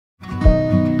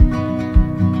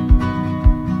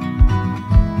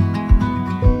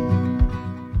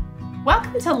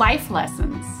to Life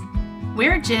Lessons.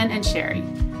 We're Jen and Sherry.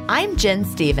 I'm Jen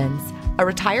Stevens, a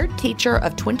retired teacher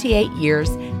of 28 years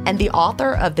and the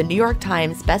author of the New York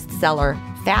Times bestseller,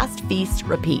 Fast, Feast,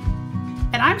 Repeat.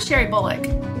 And I'm Sherry Bullock.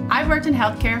 I've worked in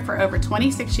healthcare for over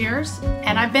 26 years,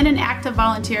 and I've been an active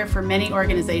volunteer for many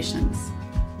organizations.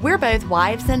 We're both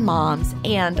wives and moms,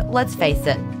 and let's face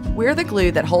it, we're the glue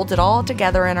that holds it all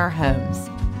together in our homes.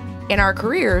 In our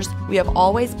careers, we have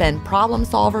always been problem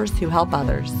solvers who help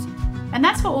others. And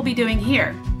that's what we'll be doing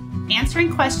here,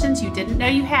 answering questions you didn't know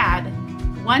you had,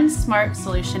 one smart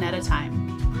solution at a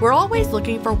time. We're always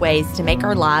looking for ways to make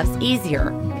our lives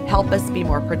easier, help us be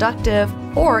more productive,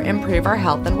 or improve our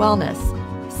health and wellness.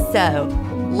 So,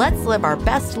 let's live our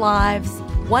best lives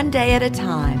one day at a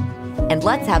time, and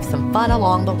let's have some fun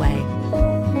along the way.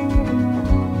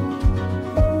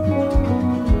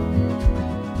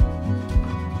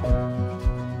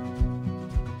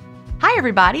 Hi,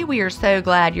 everybody. We are so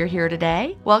glad you're here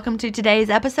today. Welcome to today's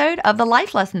episode of the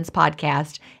Life Lessons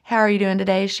podcast. How are you doing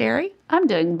today, Sherry? I'm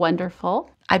doing wonderful.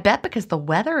 I bet because the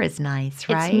weather is nice,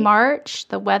 right? It's March.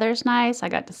 The weather's nice. I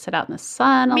got to sit out in the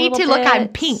sun a little bit. Me too. Look, I'm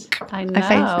pink. I know. My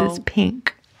face is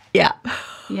pink. Yeah.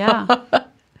 Yeah.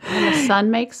 And the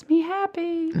sun makes me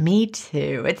happy. Me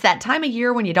too. It's that time of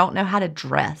year when you don't know how to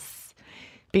dress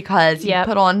because you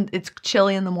put on, it's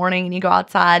chilly in the morning and you go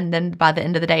outside and then by the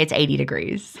end of the day, it's 80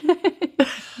 degrees.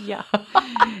 Yeah.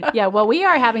 Yeah. Well, we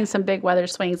are having some big weather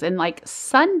swings, and like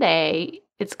Sunday,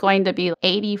 it's going to be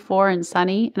 84 and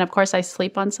sunny. And of course, I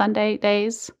sleep on Sunday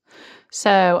days.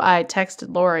 So I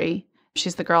texted Lori.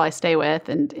 She's the girl I stay with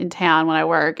in town when I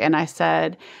work. And I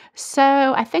said, so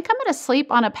I think I'm going to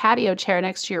sleep on a patio chair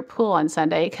next to your pool on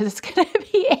Sunday because it's going to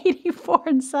be 84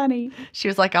 and sunny. She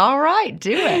was like, all right,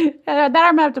 do it. Then I'm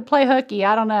going to have to play hooky.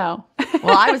 I don't know.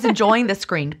 Well, I was enjoying the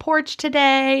screened porch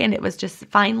today, and it was just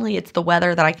finally, it's the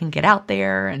weather that I can get out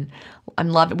there, and I'm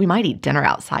loving it. We might eat dinner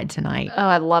outside tonight. Oh,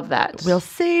 I love that. We'll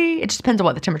see. It just depends on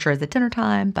what the temperature is at dinner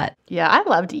time, but. Yeah, I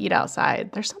love to eat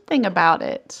outside. There's something about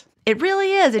it. It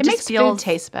really is. It makes food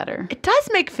taste better. It does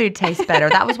make food taste better.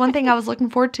 That was one thing I was looking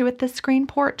forward to at this screen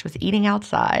porch was eating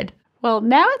outside. Well,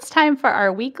 now it's time for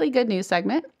our weekly good news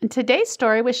segment. And today's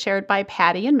story was shared by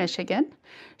Patty in Michigan.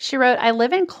 She wrote, I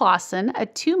live in Clawson, a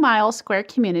 2-mile square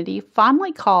community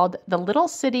fondly called the Little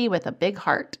City with a Big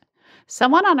Heart.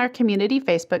 Someone on our community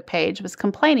Facebook page was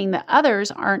complaining that others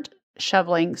aren't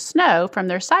shoveling snow from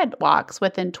their sidewalks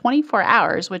within 24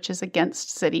 hours, which is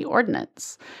against city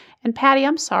ordinance. And Patty,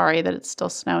 I'm sorry that it's still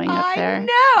snowing up there. I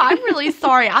know. I'm really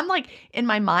sorry. I'm like, in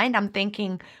my mind, I'm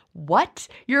thinking, what?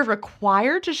 You're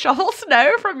required to shovel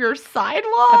snow from your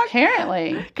sidewalk?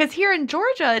 Apparently. Because here in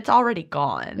Georgia, it's already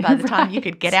gone by the time you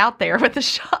could get out there with a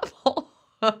shovel.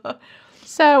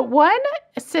 So one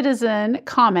citizen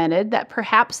commented that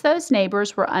perhaps those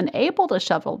neighbors were unable to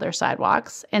shovel their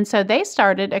sidewalks, and so they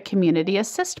started a community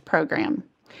assist program.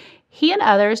 He and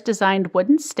others designed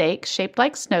wooden stakes shaped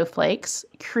like snowflakes,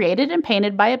 created and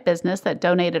painted by a business that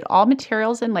donated all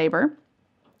materials and labor,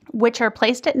 which are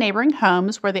placed at neighboring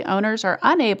homes where the owners are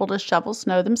unable to shovel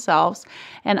snow themselves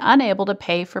and unable to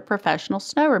pay for professional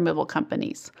snow removal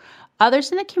companies.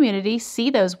 Others in the community see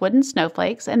those wooden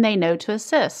snowflakes and they know to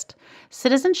assist.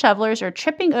 Citizen shovelers are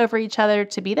tripping over each other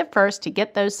to be the first to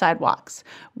get those sidewalks.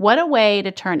 What a way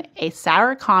to turn a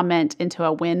sour comment into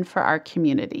a win for our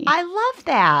community. I love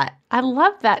that. I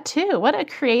love that too. What a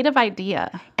creative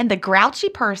idea. And the grouchy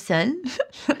person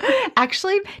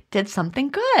actually did something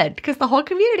good because the whole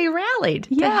community rallied.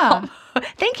 Yeah.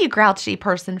 Thank you, grouchy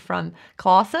person from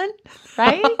Clawson.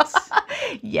 Right?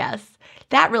 Yes.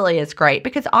 That really is great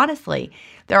because honestly,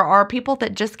 there are people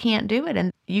that just can't do it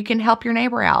and you can help your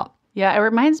neighbor out. Yeah, it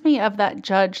reminds me of that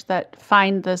judge that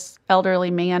fined this elderly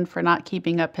man for not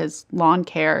keeping up his lawn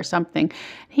care or something.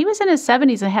 He was in his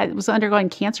 70s and was undergoing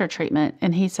cancer treatment,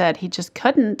 and he said he just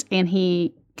couldn't, and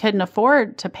he couldn't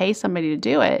afford to pay somebody to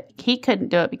do it. He couldn't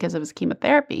do it because of his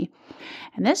chemotherapy.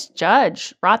 And this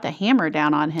judge brought the hammer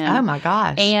down on him. Oh, my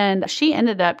gosh. And she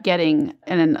ended up getting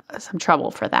in some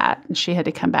trouble for that. And she had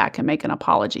to come back and make an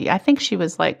apology. I think she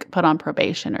was like put on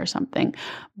probation or something.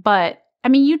 But I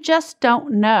mean, you just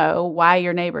don't know why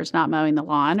your neighbor's not mowing the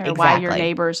lawn or why your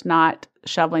neighbor's not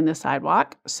shoveling the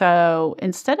sidewalk. So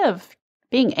instead of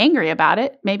being angry about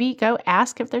it, maybe go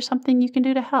ask if there's something you can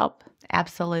do to help.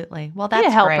 Absolutely. Well, that's Be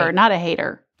a helper, great. not a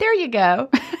hater. There you go.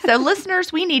 So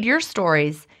listeners, we need your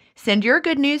stories. Send your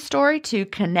good news story to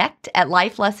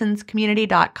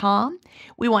connect@lifelessonscommunity.com.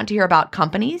 We want to hear about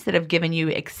companies that have given you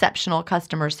exceptional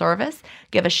customer service.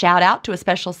 Give a shout out to a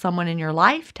special someone in your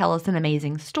life. Tell us an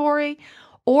amazing story.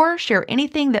 Or share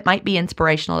anything that might be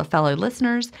inspirational to fellow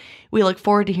listeners. We look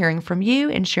forward to hearing from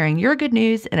you and sharing your good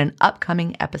news in an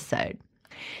upcoming episode.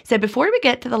 So before we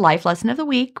get to the life lesson of the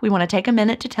week, we want to take a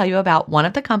minute to tell you about one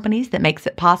of the companies that makes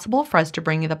it possible for us to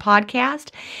bring you the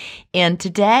podcast. And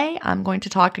today I'm going to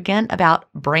talk again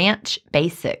about Branch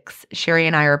Basics. Sherry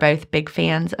and I are both big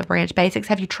fans of Branch Basics.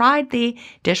 Have you tried the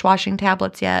dishwashing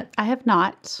tablets yet? I have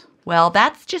not. Well,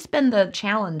 that's just been the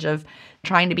challenge of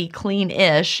trying to be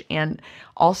clean-ish and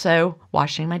also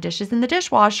washing my dishes in the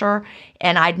dishwasher.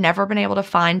 And I'd never been able to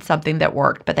find something that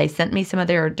worked, but they sent me some of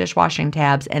their dishwashing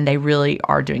tabs and they really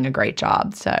are doing a great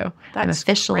job. So I'm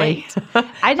officially.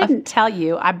 I didn't tell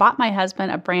you, I bought my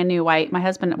husband a brand new white. My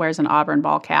husband wears an Auburn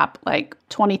ball cap like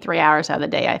 23 hours out of the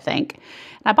day, I think. And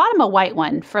I bought him a white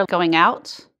one for going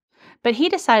out, but he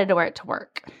decided to wear it to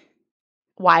work.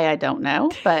 Why, I don't know,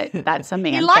 but that's a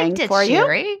man thing for you.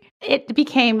 Sherry. It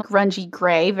became grungy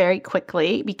gray very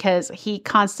quickly because he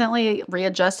constantly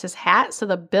readjusts his hat, so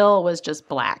the bill was just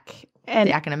black.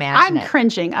 And I can imagine I'm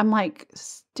cringing. I'm like,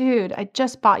 dude, I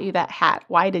just bought you that hat.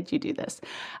 Why did you do this?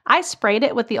 I sprayed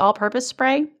it with the all-purpose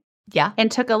spray. Yeah.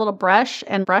 And took a little brush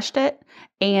and brushed it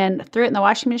and threw it in the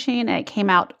washing machine, and it came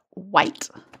out white.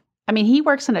 I mean, he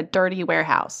works in a dirty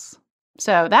warehouse.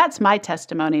 So that's my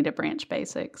testimony to Branch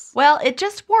Basics. Well, it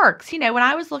just works. You know, when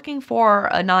I was looking for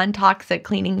a non-toxic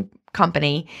cleaning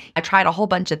company, I tried a whole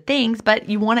bunch of things, but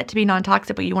you want it to be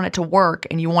non-toxic, but you want it to work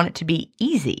and you want it to be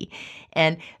easy.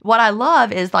 And what I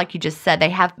love is, like you just said, they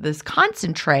have this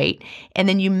concentrate and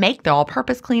then you make the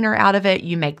all-purpose cleaner out of it.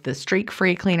 You make the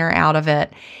streak-free cleaner out of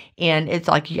it. And it's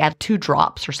like you add 2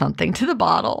 drops or something to the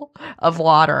bottle of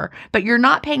water, but you're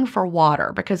not paying for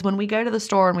water because when we go to the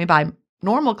store and we buy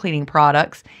normal cleaning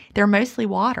products, they're mostly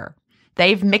water.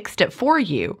 They've mixed it for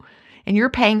you and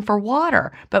you're paying for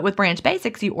water. But with Branch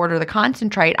Basics, you order the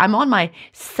concentrate. I'm on my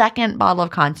 2nd bottle of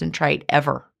concentrate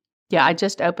ever. Yeah, I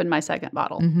just opened my 2nd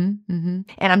bottle. And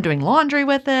I'm doing laundry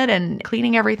with it and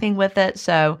cleaning everything with it.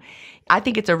 So I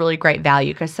think it's a really great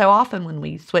value because so often when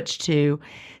we switch to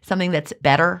something that's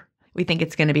better, we think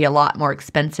it's going to be a lot more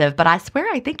expensive. But I swear,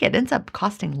 I think it ends up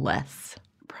costing less.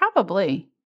 Probably.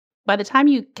 By the time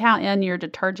you count in your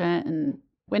detergent and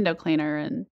window cleaner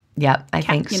and yep, I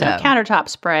think so. Countertop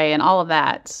spray and all of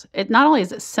that, it not only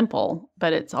is it simple,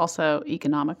 but it's also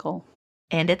economical.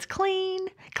 And it's clean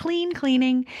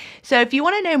cleaning. So if you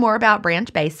want to know more about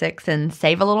Branch Basics and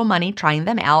save a little money trying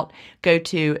them out, go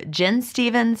to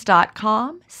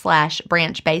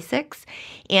jenstevens.com/Branch Basics.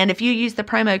 And if you use the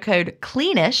promo code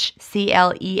CLEANISH,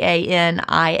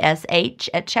 CLEANISH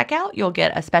at checkout, you'll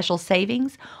get a special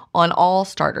savings on all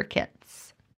starter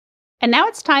kits. And now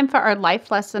it's time for our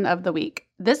life lesson of the week.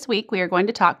 This week, we are going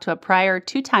to talk to a prior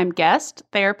 2-time guest,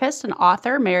 therapist, and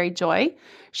author, Mary Joy.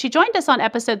 She joined us on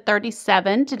episode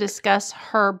 37 to discuss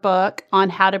her book on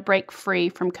how to break free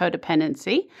from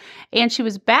codependency. And she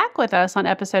was back with us on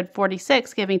episode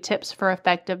 46, giving tips for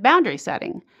effective boundary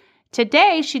setting.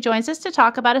 Today, she joins us to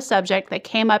talk about a subject that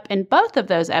came up in both of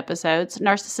those episodes,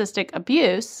 narcissistic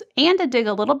abuse, and to dig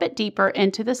a little bit deeper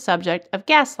into the subject of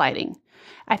gaslighting.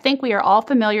 I think we are all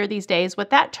familiar these days with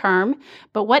that term,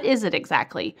 but what is it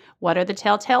exactly? What are the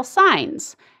telltale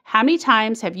signs? How many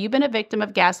times have you been a victim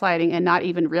of gaslighting and not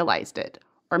even realized it?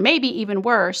 Or maybe even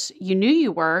worse, you knew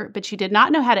you were, but you did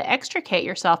not know how to extricate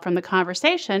yourself from the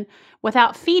conversation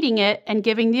without feeding it and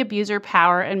giving the abuser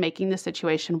power and making the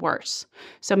situation worse.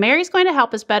 So Mary's going to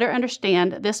help us better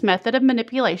understand this method of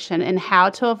manipulation and how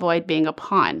to avoid being a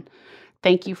pawn.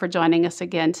 Thank you for joining us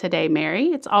again today, Mary.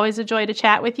 It's always a joy to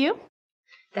chat with you.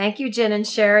 Thank you, Jen and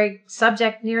Sherry.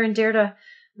 Subject near and dear to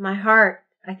my heart.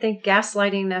 I think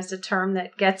gaslighting is a term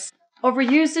that gets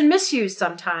overused and misused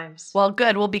sometimes. Well,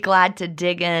 good. We'll be glad to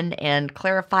dig in and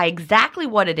clarify exactly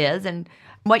what it is and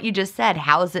what you just said.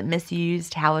 How is it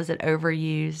misused? How is it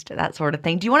overused? That sort of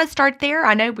thing. Do you want to start there?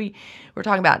 I know we're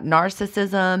talking about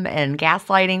narcissism and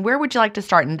gaslighting. Where would you like to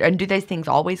start? And do those things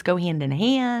always go hand in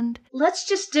hand? Let's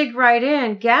just dig right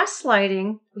in.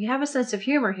 Gaslighting, we have a sense of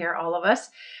humor here, all of us.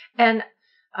 And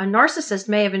a narcissist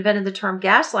may have invented the term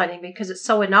gaslighting because it's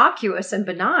so innocuous and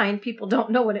benign, people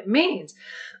don't know what it means.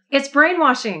 It's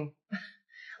brainwashing.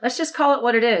 Let's just call it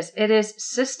what it is. It is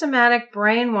systematic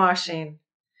brainwashing.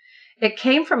 It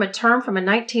came from a term from a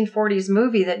 1940s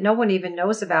movie that no one even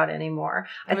knows about anymore.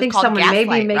 I think someone may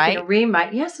be making a remake.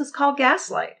 Yes, it's called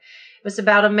Gaslight. It was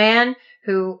about a man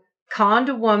who conned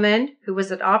a woman who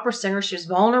was an opera singer. She was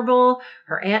vulnerable.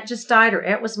 Her aunt just died. Her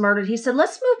aunt was murdered. He said,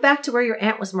 let's move back to where your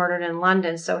aunt was murdered in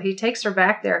London. So he takes her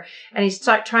back there and he's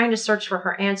trying to search for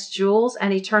her aunt's jewels.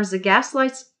 And he turns the gas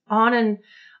lights on and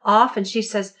off. And she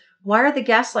says, why are the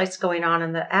gas lights going on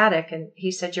in the attic? And he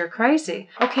said, you're crazy.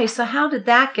 Okay, so how did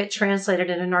that get translated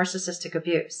into narcissistic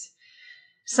abuse?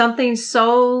 Something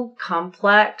so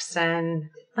complex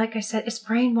and, like I said, it's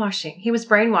brainwashing. He was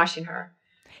brainwashing her.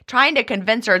 trying to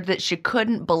convince her that she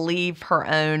couldn't believe her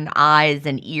own eyes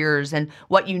and ears, and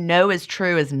what you know is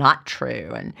true is not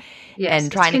true, Yes,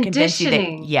 and trying to convince you that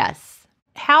conditioning. yes.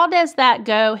 How does that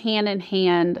go hand in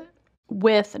hand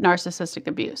with narcissistic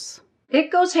abuse? It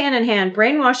goes hand in hand.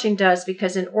 Brainwashing does,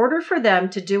 because in order for them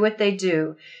to do what they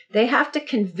do, they have to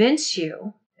convince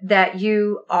you that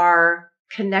you are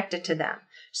connected to them.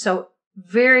 So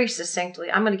very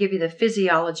succinctly, I'm going to give you the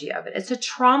physiology of it. It's a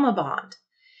trauma bond.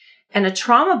 And a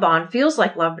trauma bond feels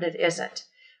like love, but it isn't.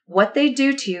 What they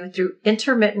do to you through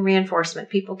intermittent reinforcement,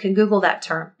 people can Google that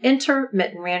term,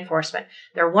 intermittent reinforcement.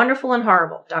 They're wonderful and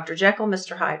horrible. Dr. Jekyll,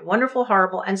 Mr. Hyde, wonderful,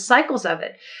 horrible, and cycles of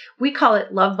it. We call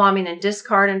it love bombing and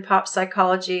discard in pop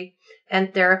psychology,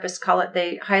 and therapists call it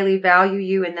they highly value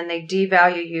you, and then they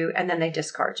devalue you, and then they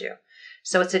discard you.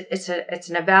 So it's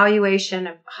an evaluation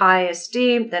of high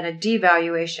esteem, then a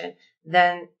devaluation,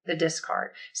 then the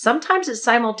discard. Sometimes it's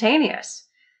simultaneous.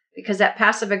 Because that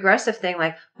passive aggressive thing,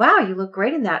 like, wow, you look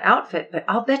great in that outfit, but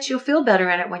I'll bet you'll feel better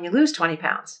in it when you lose 20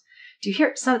 pounds. Do you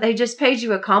hear they just paid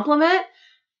you a compliment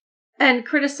and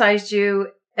criticized you,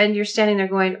 and you're standing there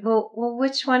going, well,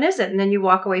 which one is it? And then you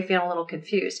walk away feeling a little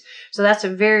confused. So that's a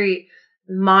very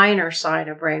minor sign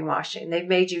of brainwashing. They've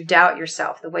made you doubt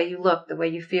yourself, the way you look, the way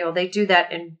you feel. They do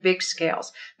that in big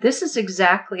scales. This is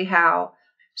exactly how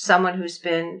someone who's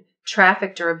been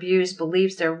trafficked or abused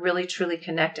believes they're really truly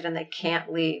connected and they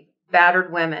can't leave.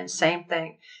 Battered women, same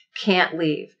thing, can't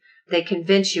leave. They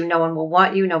convince you no one will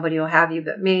want you, nobody will have you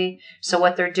but me. So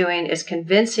what they're doing is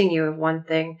convincing you of one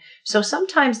thing. So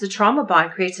sometimes the trauma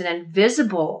bond creates an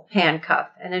invisible handcuff,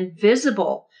 an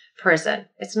invisible prison.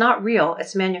 It's not real,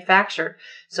 it's manufactured.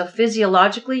 So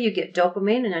physiologically you get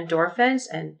dopamine and endorphins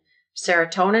and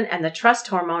serotonin and the trust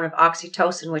hormone of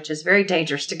oxytocin, which is very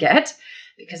dangerous to get,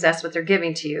 because that's what they're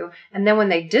giving to you. And then when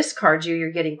they discard you,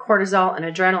 you're getting cortisol and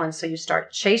adrenaline. So you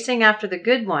start chasing after the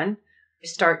good one, you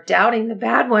start doubting the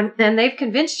bad one, and they've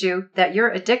convinced you that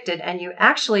you're addicted, and you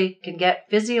actually can get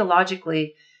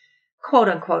physiologically, quote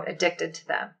unquote, addicted to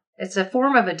them. It's a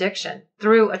form of addiction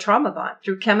through a trauma bond,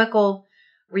 through chemical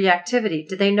reactivity.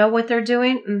 Do they know what they're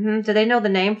doing? Do they know the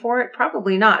name for it?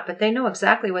 Probably not, but they know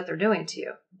exactly what they're doing to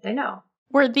you. They know.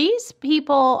 Were these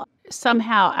people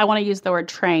somehow, I want to use the word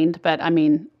trained, but I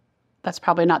mean, that's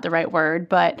probably not the right word,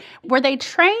 but were they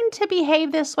trained to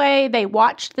behave this way? They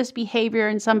watched this behavior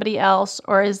in somebody else,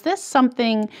 or is this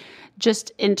something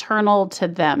just internal to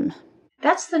them?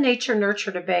 That's the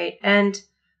nature-nurture debate, and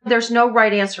there's no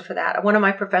right answer for that. One of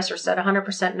my professors said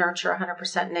 100% nurture,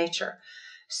 100% nature.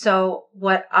 So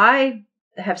what I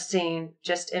have seen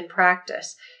just in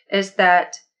practice is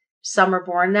that some are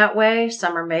born that way,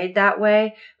 some are made that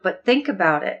way, but think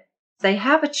about it. They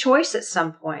have a choice at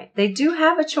some point. They do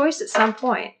have a choice at some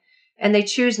point, and they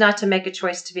choose not to make a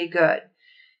choice to be good.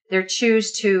 They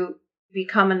choose to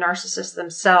become a narcissist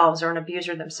themselves or an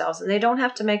abuser themselves, and they don't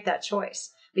have to make that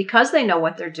choice because they know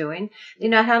what they're doing. They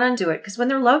know how to undo it, because when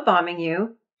they're love bombing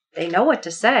you, they know what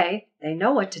to say. They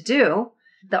know what to do.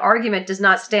 The argument does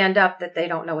not stand up that they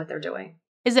don't know what they're doing.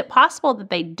 Is it possible that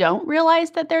they don't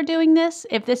realize that they're doing this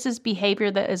if this is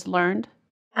behavior that is learned?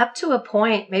 Up to a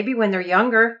point, maybe when they're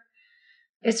younger.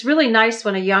 It's really nice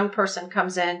when a young person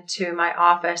comes into my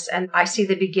office and I see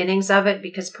the beginnings of it,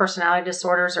 because personality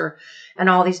disorders and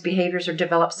all these behaviors are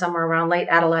developed somewhere around late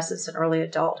adolescence and early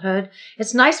adulthood.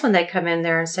 It's nice when they come in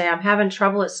there and say, I'm having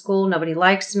trouble at school. Nobody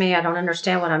likes me. I don't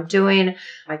understand what I'm doing.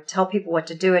 I tell people what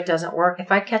to do. It doesn't work.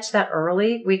 If I catch that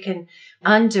early, we can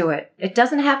undo it. It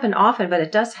doesn't happen often, but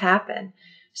it does happen.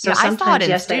 So Yeah, I saw it sometimes, in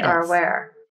yes, they are students.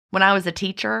 aware. When I was a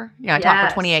teacher, I taught Yes.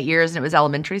 for 28 years and it was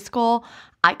elementary school.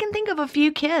 I can think of a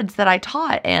few kids that I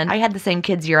taught, and I had the same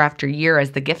kids year after year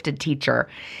as the gifted teacher.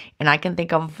 And I can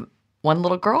think of one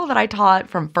little girl that I taught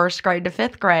from first grade to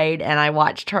fifth grade, and I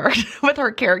watched her with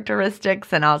her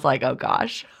characteristics, and I was like, oh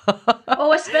gosh.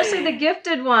 Oh, especially the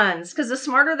gifted ones, because the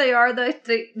smarter they are, the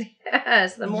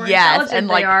more Yes, intelligent and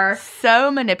they like are.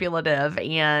 so manipulative,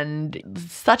 and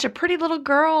such a pretty little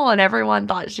girl, and everyone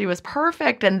thought she was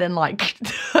perfect. And then like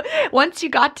once you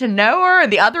got to know her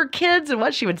and the other kids and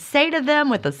what she would say to them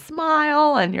with a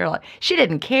smile, and you're like, she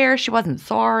didn't care, she wasn't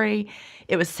sorry.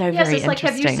 It was so Yes, very it's like,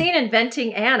 have you interesting. seen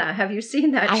Inventing Anna? Have you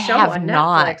seen that I show have on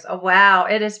not. Netflix? Oh, wow.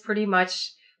 It is pretty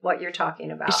much what you're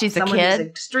talking about. She's a Someone kid? who's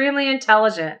extremely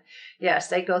intelligent. Yes,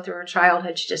 they go through her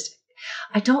childhood.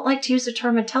 I don't like to use the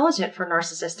term intelligent for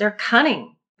narcissists. They're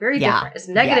cunning. Very Yeah. different. It's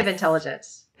negative Yes.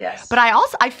 intelligence. Yes. But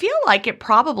I feel like it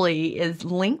probably is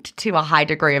linked to a high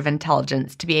degree of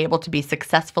intelligence to be able to be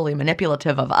successfully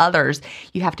manipulative of others.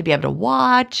 You have to be able to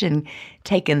watch and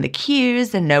take in the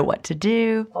cues and know what to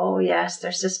do. Oh, yes,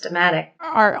 they're systematic.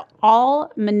 Are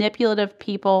all manipulative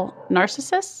people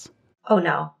narcissists? Oh,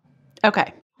 no.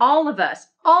 Okay. All of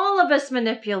us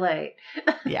manipulate.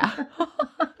 Yeah.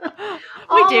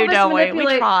 We All do, of us don't we? We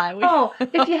manipulate. try. Oh,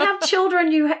 if you have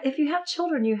children, you have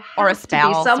Or a to be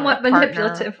spouse or a somewhat partner.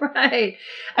 manipulative, right?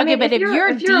 I Okay, mean, but if you're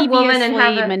a woman and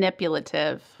have deviously a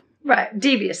manipulative, right,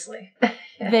 deviously,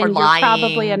 then Or you're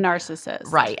probably a lying.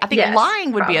 narcissist. Right. I think Yes,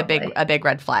 lying would be probably. a big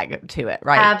red flag to it,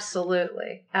 right?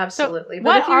 Absolutely. Absolutely. what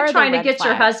But if you're are the trying to red get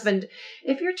your flags? husband,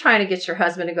 if you're trying to get your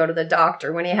husband to go to the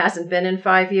doctor when he hasn't been in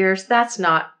 5 years, that's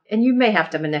not, and you may have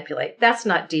to manipulate, that's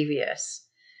not devious.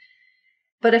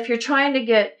 But if you're trying to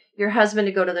get your husband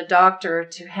to go to the doctor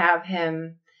to have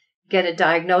him get a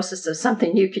diagnosis of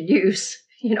something you could use,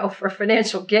 for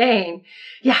financial gain,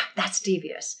 yeah, that's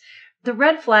devious. The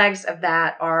red flags of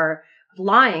that are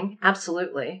lying,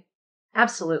 absolutely.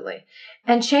 Absolutely.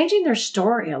 And changing their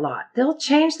story a lot. They'll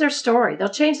change their story. They'll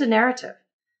change the narrative.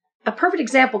 A perfect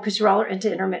example, because you all are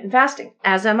into intermittent fasting,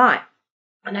 as am I.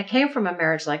 And I came from a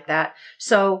marriage like that.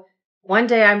 So one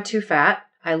day I'm too fat.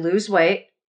 I lose weight.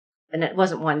 And it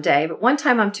wasn't one day, but one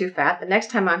time I'm too fat. The next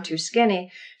time I'm too skinny.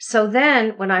 So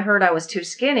then when I heard I was too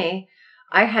skinny,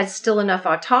 I had still enough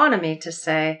autonomy to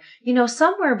say,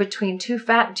 somewhere between too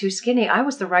fat and too skinny, I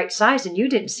was the right size and you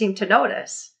didn't seem to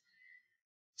notice.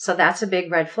 So that's a big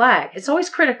red flag. It's always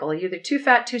critical. You're either too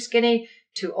fat, too skinny,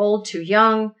 too old, too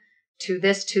young, too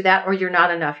this, too that, or you're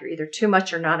not enough. You're either too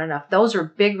much or not enough. Those are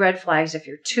big red flags if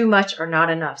you're too much or not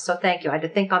enough. So thank you. I had to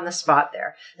think on the spot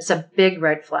there. It's a big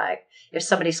red flag if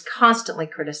somebody's constantly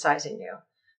criticizing you.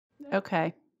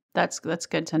 Okay. That's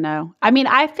good to know. I mean,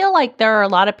 I feel like there are a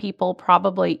lot of people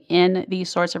probably in these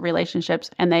sorts of relationships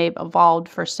and they've evolved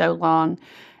for so long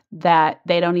that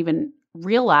they don't even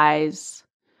realize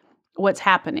what's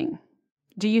happening.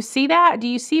 Do you see that? Do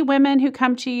you see women who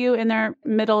come to you in their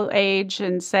middle age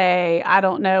and say, I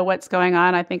don't know what's going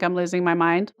on. I think I'm losing my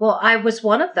mind? Well, I was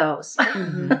one of those.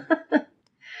 Mm-hmm.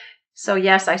 So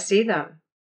yes, I see them.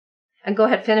 And go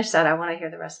ahead, finish that. I want to hear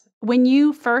the rest. When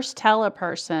you first tell a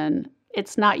person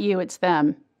it's not you, it's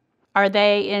them, are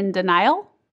they in denial?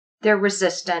 They're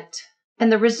resistant.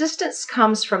 And the resistance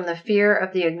comes from the fear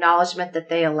of the acknowledgement that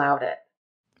they allowed it.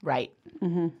 Right.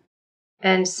 Mm-hmm.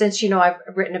 And since, I've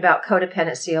written about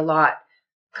codependency a lot,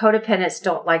 codependents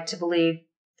don't like to believe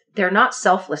they're not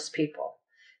selfless people.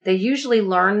 They usually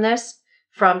learn this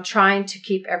from trying to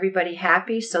keep everybody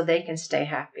happy so they can stay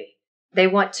happy. They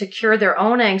want to cure their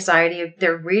own anxiety.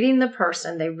 They're reading the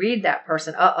person. They read that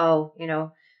person.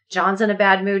 John's in a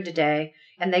bad mood today.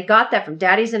 And they got that from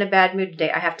Daddy's in a bad mood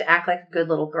today. I have to act like a good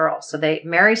little girl. So they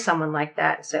marry someone like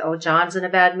that and say, oh, John's in a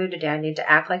bad mood today. I need to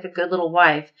act like a good little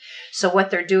wife. So what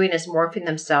they're doing is morphing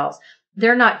themselves.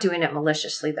 They're not doing it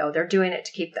maliciously, though. They're doing it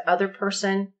to keep the other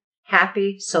person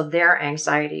happy so their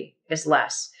anxiety is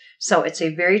less. So it's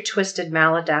a very twisted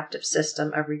maladaptive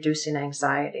system of reducing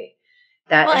anxiety.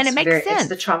 And it makes sense. It's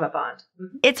the trauma bond.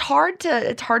 Mm-hmm. It's hard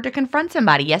to confront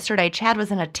somebody. Yesterday, Chad was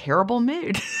in a terrible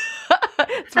mood.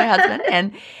 It's my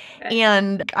husband,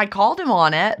 and I called him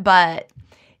on it, but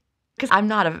because I'm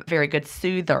not a very good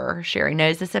soother, Sherry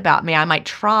knows this about me. I might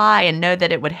try and know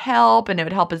that it would help and it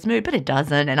would help his mood, but it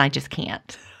doesn't, and I just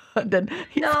can't. Then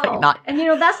he's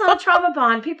and that's not a trauma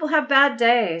bond. People have bad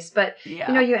days, but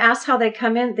you ask how they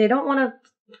come in. They don't want to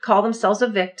call themselves a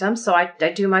victim. So I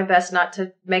do my best not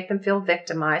to make them feel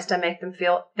victimized. I make them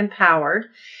feel empowered.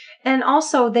 And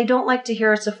also, they don't like to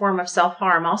hear it's a form of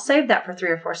self-harm. I'll save that for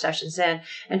 3 or 4 sessions in.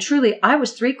 And truly, I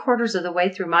was 3/4 of the way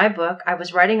through my book. I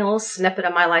was writing a little snippet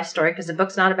of my life story because the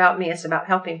book's not about me. It's about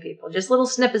helping people. Just little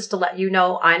snippets to let you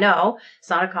know I know. It's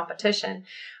not a competition.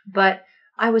 But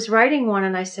I was writing one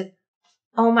and I said,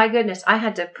 oh my goodness, I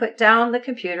had to put down the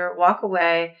computer, walk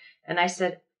away. And I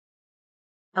said,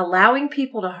 allowing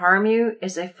people to harm you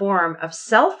is a form of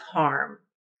self-harm.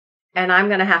 And I'm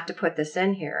going to have to put this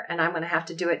in here, and I'm going to have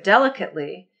to do it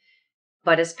delicately,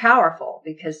 but it's powerful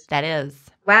because that is.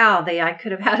 Wow, I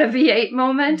could have had a V8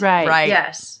 moment. Right.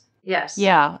 Yes.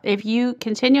 Yeah. If you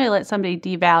continually let somebody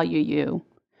devalue you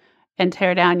and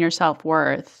tear down your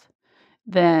self-worth,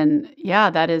 then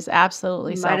that is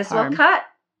absolutely self-harm. Might as well cut.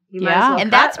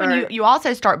 And that's when you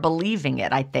also start believing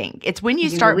it, I think. It's when you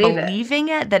start believing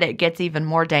it that it gets even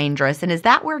more dangerous. And is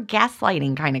that where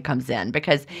gaslighting kind of comes in?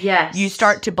 Because you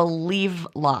start to believe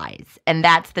lies, and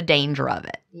that's the danger of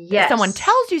it. Yes. If someone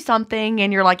tells you something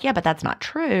and you're like, yeah, but that's not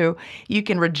true, you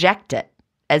can reject it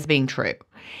as being true.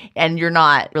 And you're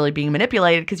not really being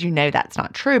manipulated because you know that's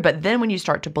not true. But then when you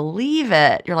start to believe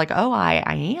it, you're like, oh, I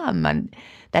am. And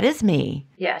that is me.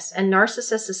 Yes. And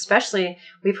narcissists especially,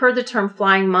 we've heard the term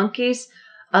flying monkeys,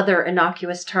 other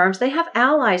innocuous terms. They have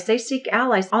allies. They seek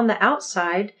allies. On the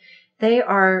outside, they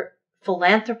are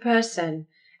philanthropists and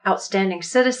outstanding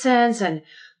citizens and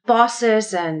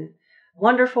bosses and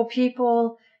wonderful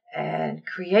people and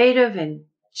creative and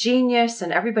genius,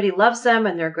 and everybody loves them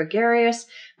and they're gregarious,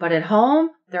 but at home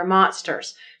they're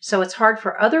monsters. So it's hard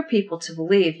for other people to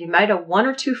believe. You might have one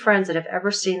or two friends that have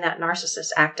ever seen that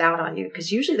narcissist act out on you,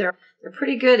 because usually they're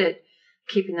pretty good at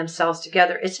keeping themselves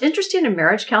together. It's interesting in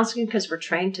marriage counseling because we're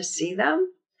trained to see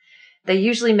them. They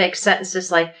usually make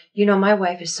sentences like, my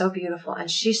wife is so beautiful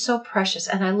and she's so precious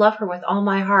and I love her with all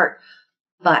my heart,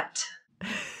 but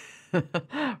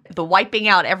the wiping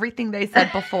out everything they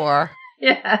said before.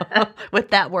 Yeah.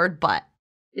 With that word, but.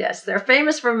 Yes, they're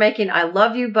famous for making I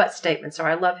love you, but statements, or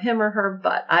I love him or her,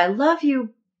 but. I love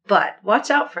you, but. Watch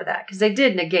out for that, because they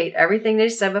did negate everything they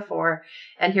said before.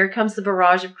 And here comes the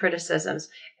barrage of criticisms.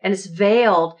 And it's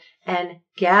veiled and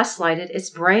gaslighted. It's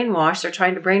brainwashed. They're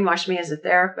trying to brainwash me as a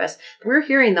therapist. We're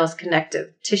hearing those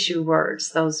connective tissue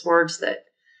words, those words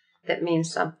that mean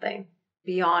something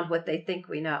beyond what they think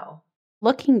we know.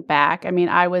 Looking back,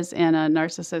 I was in a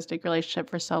narcissistic relationship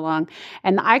for so long,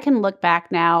 and I can look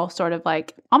back now sort of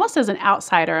like almost as an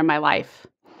outsider in my life.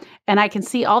 And I can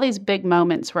see all these big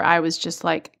moments where I was just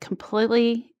like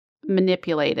completely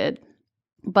manipulated.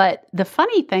 But the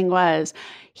funny thing was,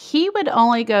 he would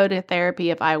only go to therapy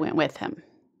if I went with him,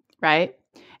 right?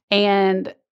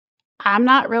 And I'm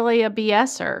not really a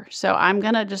BSer, so I'm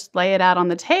going to just lay it out on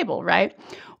the table, right?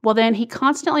 Well, then he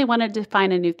constantly wanted to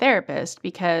find a new therapist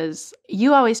because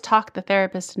you always talk the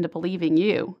therapist into believing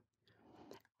you.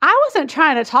 I wasn't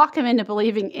trying to talk him into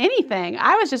believing anything.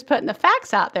 I was just putting the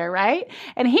facts out there, right?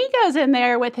 And he goes in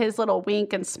there with his little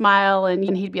wink and smile, and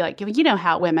he'd be like, you know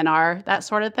how women are, that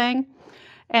sort of thing.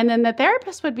 And then the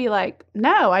therapist would be like,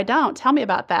 no, I don't. Tell me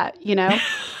about that, And I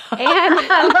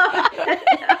love it.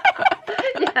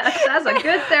 Yes, that's a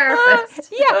good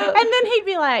therapist. Yeah. And then he'd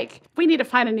be like, we need to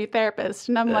find a new therapist.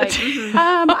 And I'm like,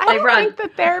 I don't think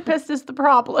the therapist is the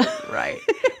problem. Right.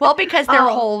 Well, because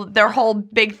their whole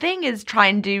big thing is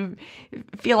trying to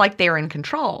feel like they're in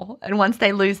control. And once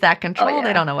they lose that control,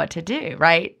 they don't know what to do,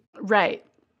 right? Right.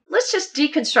 Let's just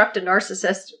deconstruct a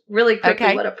narcissist really quickly.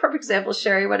 Okay. What a perfect example,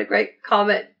 Sherry. What a great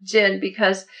comment, Jen,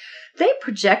 because they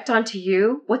project onto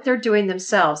you what they're doing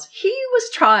themselves. He was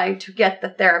trying to get the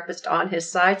therapist on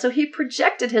his side, so he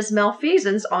projected his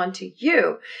malfeasance onto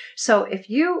you. So if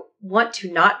you want to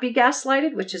not be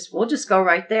gaslighted, we'll just go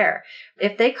right there.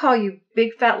 If they call you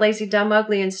big, fat, lazy, dumb,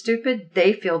 ugly, and stupid,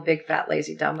 they feel big, fat,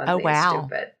 lazy, dumb, ugly, and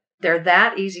stupid. They're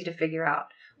that easy to figure out.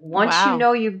 Once you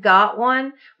know you've got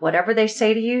one, whatever they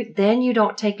say to you, then you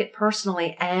don't take it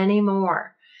personally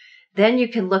anymore. Then you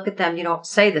can look at them. You don't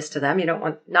say this to them. You don't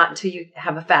want, not until you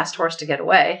have a fast horse to get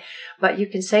away, but you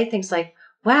can say things like,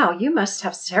 wow, you must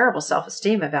have terrible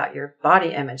self-esteem about your body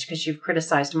image because you've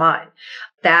criticized mine.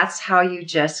 That's how you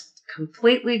just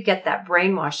completely get that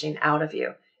brainwashing out of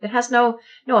you. It has no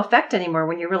effect anymore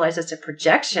when you realize it's a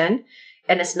projection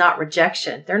and it's not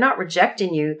rejection. They're not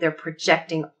rejecting you. They're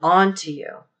projecting onto you.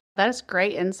 That is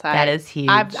great insight. That is huge.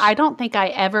 I don't think I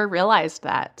ever realized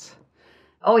that.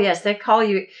 Oh, yes. They call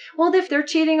you. Well, if they're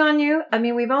cheating on you,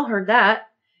 we've all heard that.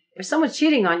 If someone's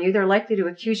cheating on you, they're likely to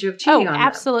accuse you of cheating on them. Oh,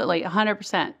 absolutely.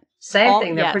 100%. Same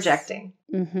thing. They're projecting.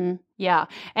 Mm-hmm. Yeah.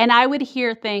 And I would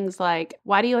hear things like,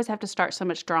 why do you always have to start so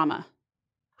much drama?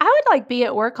 I would be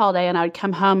at work all day and I would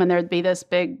come home and there'd be this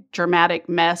big dramatic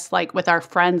mess with our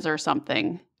friends or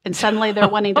something. And suddenly they're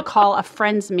wanting to call a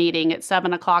friends meeting at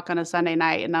 7:00 on a Sunday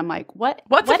night. And I'm like,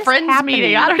 what's a friends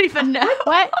meeting? I don't even know.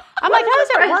 What? I'm like, I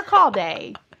was at work all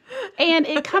day. And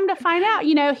it come to find out,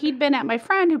 he'd been at my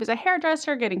friend who was a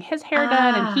hairdresser getting his hair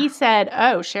done. And he said,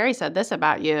 oh, Sherry said this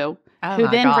about you. Who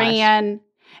then ran.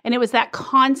 And it was that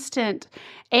constant.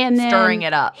 And then stirring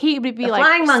it up. He would be the like,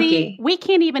 flying monkey. See, we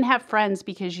can't even have friends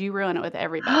because you ruin it with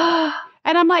everybody.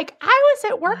 And I'm like, I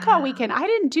was at work all weekend. I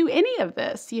didn't do any of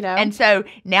this, And so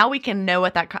now we can know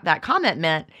what that comment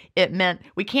meant. It meant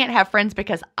we can't have friends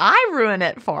because I ruin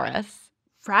it for us.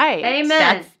 Right.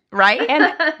 Amen. Right? And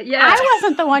I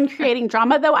wasn't the one creating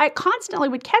drama, though I constantly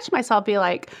would catch myself be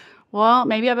like, well,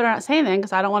 maybe I better not say anything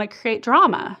because I don't want to create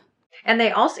drama. And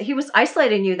he was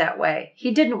isolating you that way. He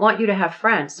didn't want you to have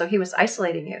friends, so he was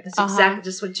isolating you. That's exactly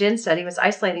just what Jen said. He was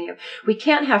isolating you. We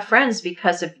can't have friends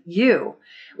because of you.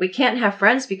 We can't have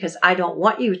friends because I don't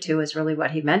want you to, is really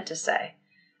what he meant to say.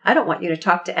 I don't want you to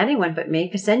talk to anyone but me,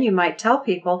 because then you might tell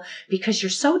people, because you're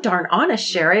so darn honest,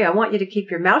 Sherry, I want you to keep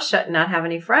your mouth shut and not have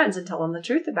any friends and tell them the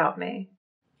truth about me.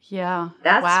 Yeah.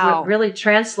 That's what really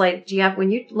translates. When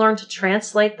you learn to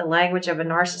translate the language of a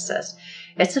narcissist,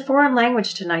 it's a foreign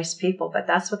language to nice people, but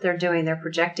that's what they're doing. They're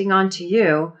projecting onto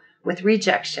you with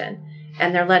rejection,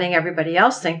 and they're letting everybody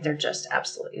else think they're just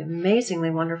absolutely amazingly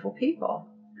wonderful people.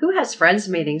 Who has friends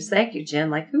meetings? Thank you, Jen.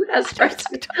 Like, who has friends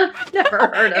meetings? I've never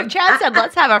heard of. If Chad said,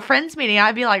 let's have a friends meeting,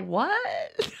 I'd be like,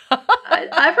 what?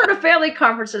 I've heard of family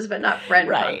conferences, but not friend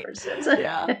Right. conferences.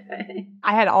 Yeah.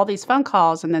 I had all these phone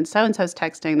calls, and then so-and-so's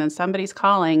texting, and then somebody's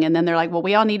calling, and then they're like, well,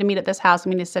 we all need to meet at this house.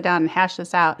 We need to sit down and hash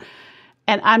this out.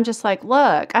 And I'm just like,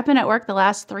 look, I've been at work the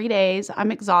last 3 days.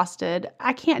 I'm exhausted.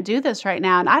 I can't do this right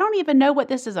now. And I don't even know what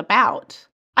this is about.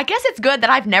 I guess it's good that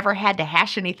I've never had to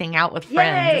hash anything out with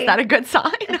friends. Yay. Is that a good sign?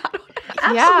 I don't know.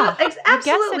 Absolutely. Yeah, I guess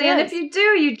Absolutely. it And is. if you do,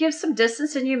 you give some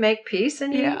distance and you make peace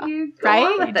and Yeah. you go Right?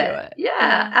 on with You do it. Yeah,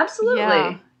 Yeah. absolutely.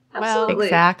 Yeah. Well, Absolutely.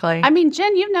 Exactly. I mean,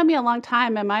 Jen, you've known me a long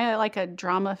time. Am I like a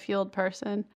drama-fueled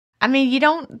person? I mean, you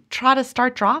don't try to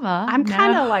start drama. I'm no.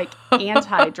 kind of like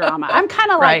anti-drama. I'm kind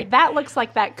of Right. like, that looks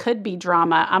like that could be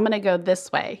drama. I'm going to go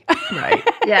this way. Right.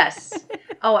 Yes.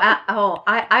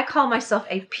 I call myself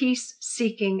a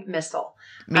peace-seeking missile.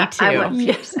 Me too. I want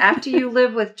peace. After you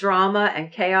live with drama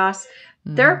and chaos,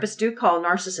 therapists do call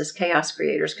narcissists chaos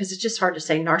creators because it's just hard to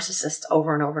say narcissist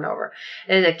over and over and over.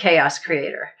 And a chaos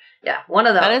creator. Yeah, one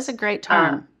of those. That is a great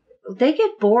term. They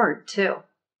get bored too.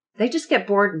 They just get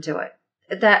bored into it.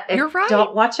 You're right.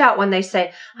 Don't watch out when they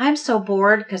say, "I'm so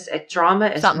bored," because drama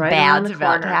is Something right around bad's the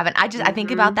about corner. to happen. I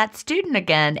think about that student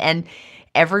again, and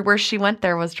everywhere she went,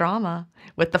 there was drama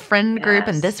with the friend group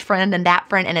and Yes. this friend and that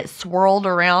friend, and it swirled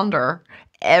around her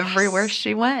everywhere Yes.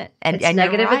 she went. And It's and you're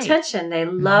negative right. attention. They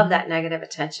love Mhm. that negative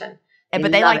attention.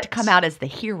 But they love like to it. come out as the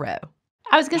hero.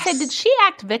 I was going to say, did she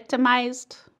act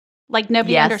victimized? Like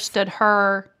nobody Yes. understood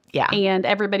her Yeah. and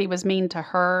everybody was mean to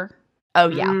her? Oh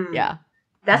yeah. Mm. Yeah.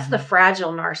 That's the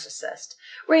fragile narcissist.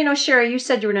 Well, Sherry, you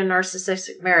said you were in a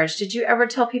narcissistic marriage. Did you ever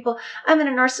tell people, "I'm in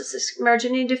a narcissistic marriage.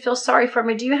 You need to feel sorry for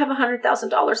me. Do you have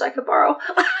 $100,000 I could borrow?"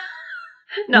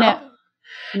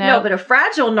 No, but a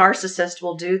fragile narcissist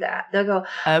will do that. They'll go,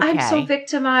 Okay. "I'm so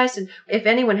victimized." And if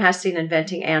anyone has seen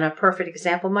Inventing Anna, perfect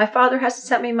example. "My father hasn't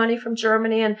sent me money from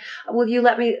Germany, and will you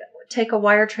let me take a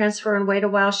wire transfer and wait a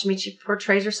while?" She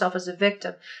portrays herself as a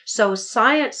victim. So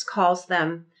science calls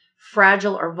them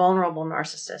fragile or vulnerable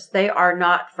narcissists. They are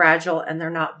not fragile and they're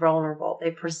not vulnerable.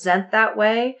 They present that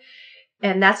way.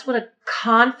 And that's what a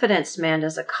confidence man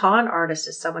does. A con artist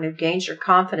is someone who gains your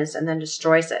confidence and then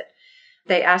destroys it.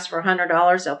 They ask for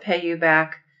 $100, they'll pay you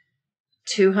back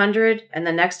 200, and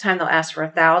the next time they'll ask for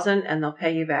 1,000 and they'll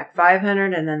pay you back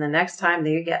 500, and then the next time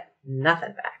you get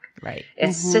nothing back. Right.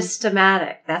 It's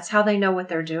systematic. That's how they know what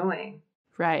they're doing.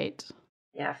 Right.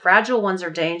 Yeah, fragile ones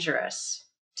are dangerous.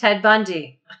 Ted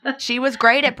Bundy. She was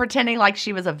great at pretending like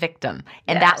she was a victim.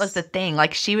 And that was the Yes. thing.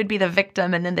 Like she would be the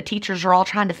victim and then the teachers are all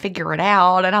trying to figure it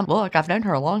out. And look, I've known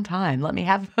her a long time. Let me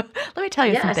tell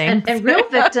you some Yes, things. and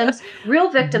real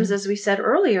victims, as we said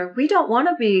earlier, we don't want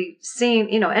to be seen,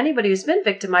 anybody who's been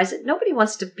victimized, nobody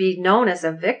wants to be known as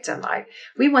a victim.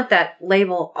 We want that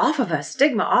label off of us,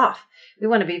 stigma off. We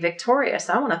want to be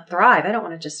victorious. I want to thrive. I don't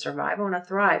want to just survive. I want to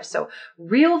thrive. So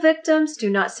real victims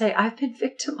do not say, "I've been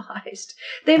victimized."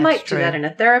 They That's might true. do that in a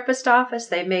therapist office.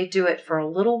 They may do it for a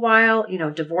little while.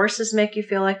 Divorces make you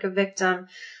feel like a victim.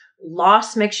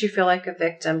 Loss makes you feel like a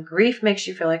victim. Grief makes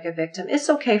you feel like a victim. It's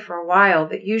okay for a while,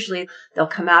 but usually they'll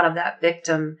come out of that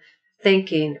victim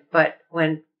thinking. But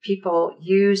when people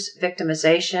use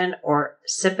victimization or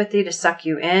sympathy to suck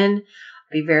you in,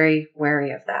 be very wary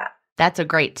of that. That's a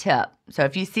great tip. So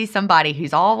if you see somebody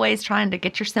who's always trying to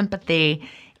get your sympathy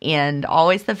and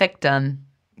always the victim,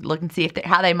 look and see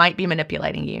how they might be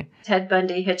manipulating you. Ted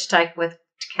Bundy hitchhiked with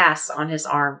casts on his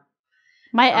arm.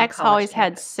 My On ex college always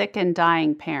had campus. sick and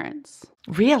dying parents.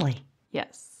 Really?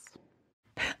 Yes.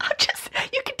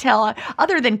 You can tell,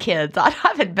 other than kids, I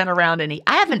haven't been around any.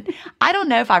 I don't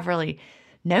know if I've really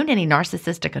known any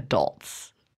narcissistic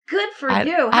adults. Good for I-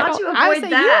 you. I How'd don't- you I would avoid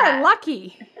say that? you're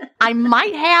lucky. I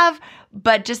might have,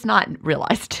 but just not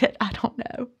realized it. I don't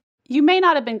know. You may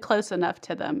not have been close enough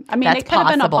to them. I mean, That's it could have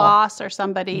been a possible. boss or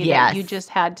somebody Yes. that you just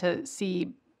had to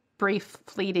see brief,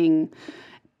 fleeting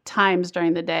times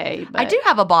during the day. But I do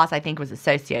have a boss I think was a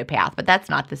sociopath, but that's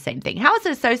not the same thing. How is a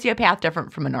sociopath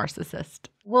different from a narcissist?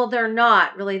 Well, they're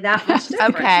not really that much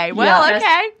different. Okay, well, Because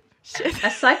okay.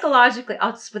 psychologically,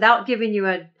 without giving you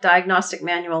a diagnostic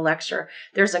manual lecture,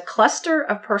 there's a cluster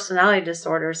of personality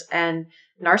disorders, and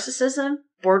narcissism,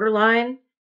 borderline,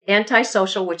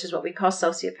 antisocial, which is what we call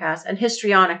sociopaths, and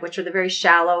histrionic, which are the very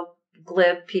shallow,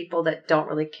 glib people that don't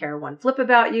really care one flip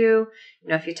about you.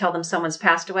 If you tell them someone's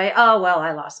passed away, "Oh, well,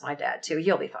 I lost my dad too.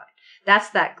 You'll be fine." That's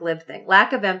that glib thing.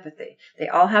 Lack of empathy. They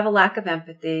all have a lack of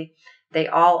empathy. They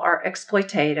all are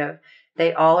exploitative.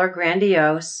 They all are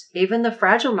grandiose. Even the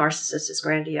fragile narcissist is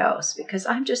grandiose because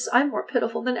I'm more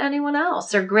pitiful than anyone else.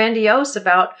 They're grandiose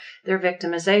about their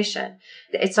victimization.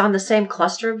 It's on the same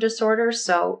cluster of disorders.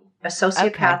 So a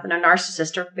sociopath and a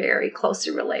narcissist are very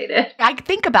closely related. I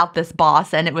think about this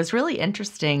boss, and it was really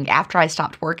interesting after I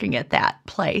stopped working at that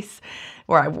place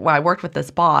where I worked with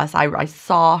this boss. I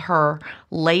saw her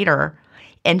later,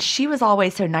 and she was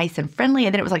always so nice and friendly,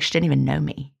 and then it was like she didn't even know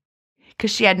me because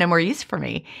she had no more use for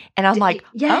me. And I'm like,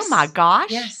 yes. Oh my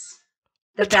gosh. Yes.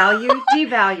 The value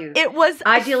devalued. It was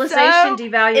idealization, so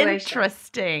devaluation.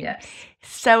 Interesting. Yes.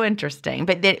 So interesting.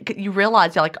 But then you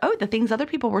realize, you're like, oh, the things other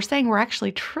people were saying were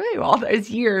actually true all those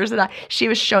years. And she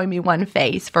was showing me one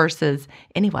face versus,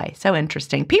 anyway, so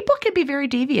interesting. People can be very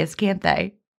devious, can't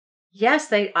they? Yes,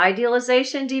 they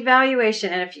idealization, devaluation.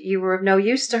 And if you were of no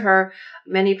use to her,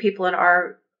 many people in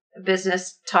our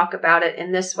business talk about it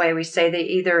in this way. We say they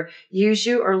either use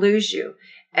you or lose you.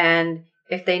 And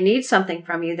if they need something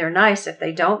from you, they're nice. If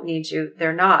they don't need you,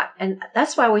 they're not. And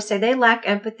that's why we say they lack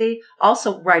empathy.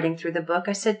 Also, writing through the book,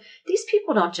 I said, these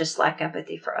people don't just lack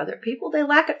empathy for other people. They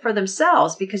lack it for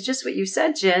themselves because just what you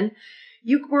said, Jen,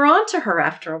 you were on to her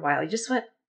after a while. You just went,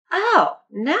 oh,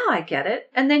 now I get it.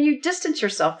 And then you distance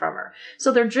yourself from her.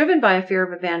 So they're driven by a fear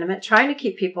of abandonment, trying to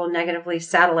keep people negatively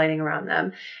satelliting around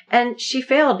them. And she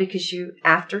failed because you,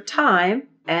 after time,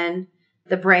 and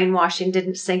the brainwashing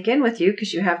didn't sink in with you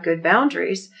because you have good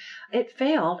boundaries, it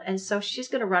failed. And so she's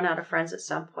going to run out of friends at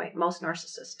some point. Most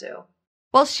narcissists do.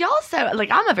 Well, she also,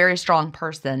 I'm a very strong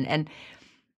person, and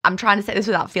I'm trying to say this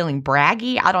without feeling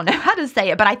braggy. I don't know how to say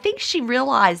it, but I think she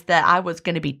realized that I was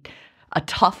going to be a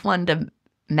tough one to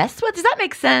mess with. Does that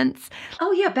make sense?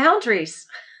 Oh, yeah, boundaries.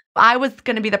 I was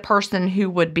going to be the person who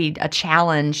would be a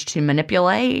challenge to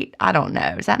manipulate. I don't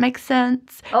know. Does that make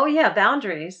sense? Oh, yeah,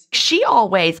 boundaries. She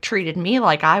always treated me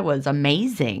like I was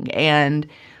amazing and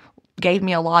gave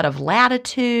me a lot of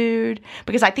latitude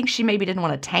because I think she maybe didn't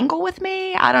want to tangle with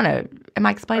me. I don't know. Am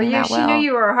I explaining that well? She knew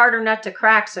you were a harder nut to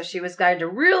crack, so she was going to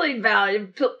really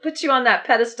put you on that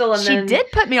pedestal. And she did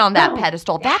put me on that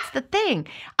pedestal. Yeah. That's the thing.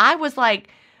 I was like,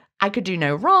 I could do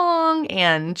no wrong,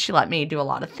 and she let me do a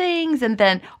lot of things. And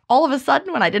then all of a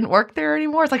sudden, when I didn't work there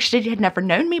anymore, it's like she had never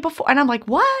known me before. And I'm like,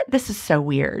 what? This is so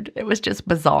weird. It was just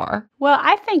bizarre. Well,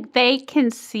 I think they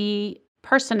can see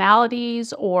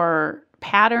personalities or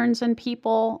patterns in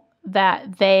people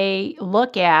that they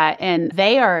look at and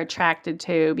they are attracted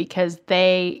to because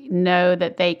they know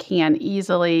that they can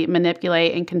easily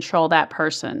manipulate and control that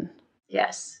person.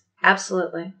 Yes,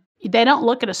 absolutely. They don't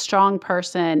look at a strong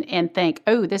person and think,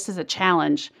 oh, this is a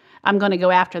challenge. I'm going to go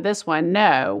after this one.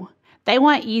 No, they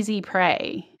want easy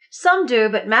prey. Some do,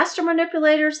 but master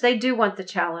manipulators, they do want the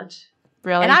challenge.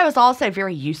 Really? And I was also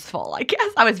very useful, I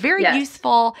guess. I was very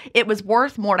useful. It was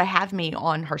worth more to have me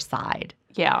on her side.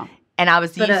 Yeah. And I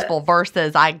was useful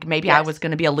versus I was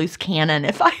going to be a loose cannon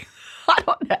if I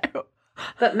don't know.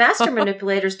 But master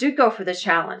manipulators do go for the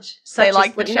challenge. They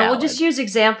like the challenge. We'll just use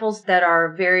examples that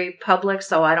are very public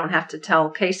so I don't have to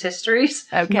tell case histories.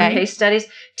 Okay. Case studies.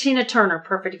 Tina Turner,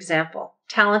 perfect example.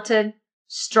 Talented,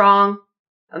 strong,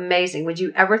 amazing. Would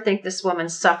you ever think this woman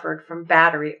suffered from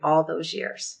battery all those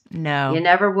years? No. You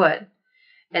never would.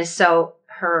 And so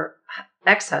her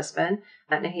ex-husband,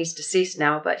 and he's deceased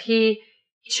now, but he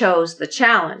chose the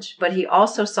challenge, but he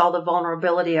also saw the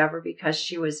vulnerability of her because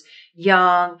she was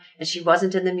young and she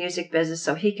wasn't in the music business,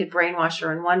 so he could brainwash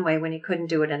her in one way when he couldn't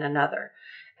do it in another,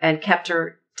 and kept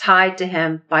her tied to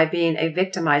him by being a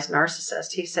victimized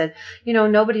narcissist. He said,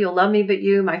 nobody will love me but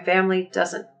you. My family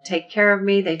doesn't take care of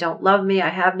me. They don't love me. I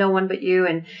have no one but you.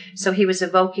 And so he was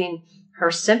evoking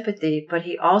her sympathy, but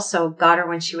he also got her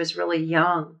when she was really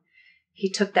young. He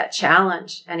took that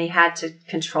challenge and he had to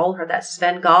control her, that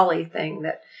Svengali thing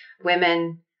that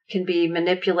women can be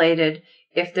manipulated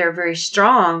if they're very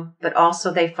strong, but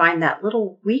also they find that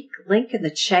little weak link in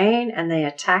the chain and they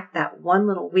attack that one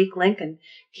little weak link and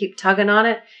keep tugging on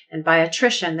it. And by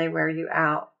attrition, they wear you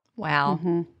out. Wow.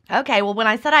 Mm-hmm. Okay. Well, when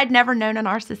I said I'd never known a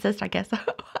narcissist, I guess I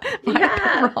might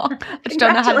have been wrong. I just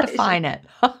don't know how to define it.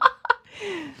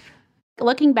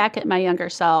 Looking back at my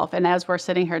younger self, and as we're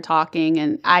sitting here talking,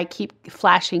 and I keep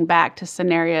flashing back to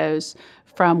scenarios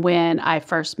from when I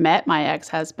first met my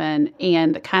ex-husband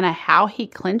and kind of how he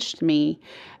clinched me.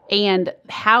 And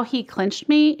how he clinched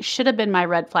me should have been my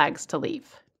red flags to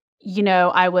leave.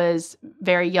 I was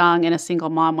very young and a single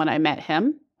mom when I met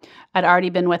him. I'd already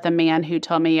been with a man who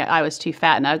told me I was too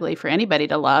fat and ugly for anybody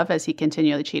to love as he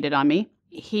continually cheated on me.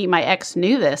 My ex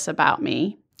knew this about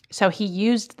me. So he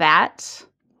used that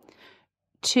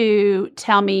to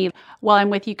tell me, well,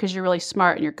 I'm with you because you're really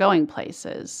smart and you're going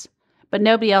places, but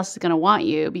nobody else is going to want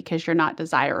you because you're not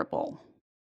desirable.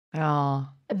 Oh.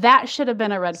 That should have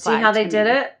been a red flag. See how they to did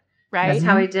me, it? right? That's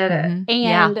how he did it. Mhm.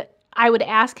 And I would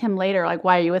ask him later, like,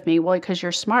 why are you with me? Well, because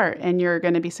you're smart and you're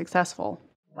going to be successful.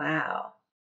 Wow.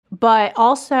 But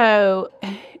also,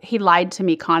 he lied to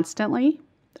me constantly.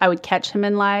 I would catch him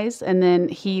in lies, and then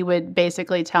he would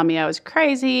basically tell me I was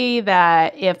crazy,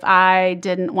 that if I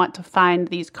didn't want to find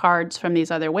these cards from these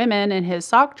other women in his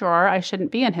sock drawer, I shouldn't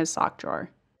be in his sock drawer.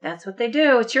 That's what they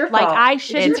do. It's your Like, fault. I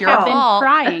shouldn't your have been fault.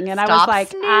 crying. And I was Stop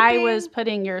like, I snooping. was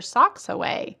putting your socks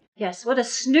away. Yes, what a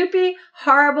snoopy,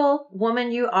 horrible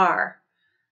woman you are.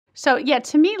 So, yeah,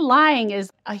 to me, lying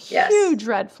is a Yes. huge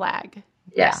red flag.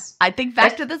 Yes. Yeah. I think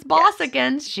back to this boss Yes.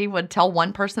 again. She would tell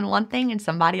one person one thing and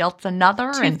somebody else another.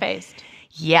 And Two-faced.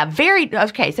 yeah, very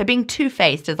okay. So being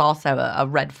two-faced is also a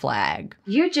red flag.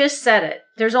 You just said it.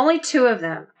 There's only two of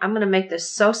them. I'm going to make this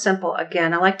so simple.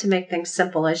 Again, I like to make things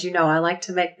simple. As you know, I like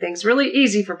to make things really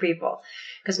easy for people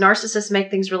because narcissists make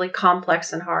things really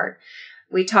complex and hard.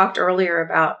 We talked earlier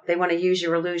about they want to use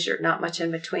you or lose you, not much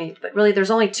in between. But really,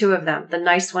 there's only two of them, the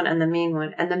nice one and the mean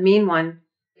one. And the mean one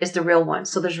is the real one.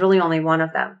 So there's really only one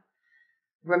of them.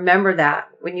 Remember that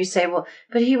when you say, well,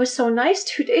 but he was so nice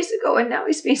 2 days ago and now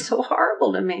he's being so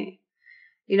horrible to me.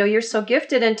 You know, you're so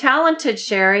gifted and talented,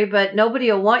 Sherry, but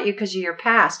nobody will want you because of your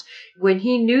past. When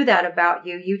he knew that about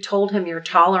you, you told him your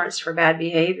tolerance for bad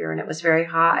behavior and it was very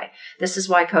high. This is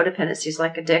why codependency is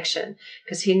like addiction,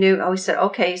 because he knew, he said,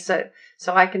 okay, so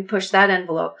I can push that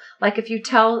envelope. Like if you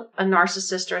tell a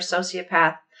narcissist or a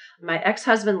sociopath, my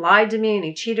ex-husband lied to me and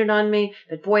he cheated on me,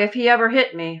 but boy, if he ever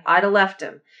hit me, I'd have left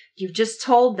him. You've just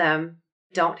told them,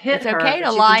 don't hit It's her, okay but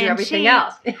to you lie can do and everything cheat.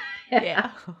 else.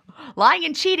 Yeah. Lying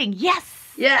and cheating. Yes.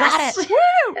 Yes. Got it.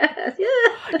 Woo!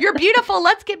 Yeah. You're beautiful.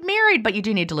 Let's get married, but you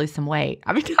do need to lose some weight.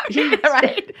 I mean,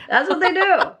 right? That's what they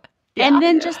do. And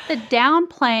then just the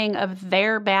downplaying of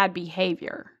their bad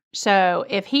behavior. So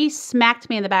if he smacked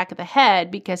me in the back of the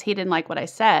head because he didn't like what I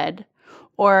said,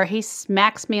 or he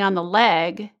smacks me on the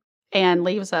leg and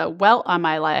leaves a welt on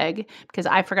my leg because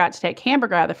I forgot to take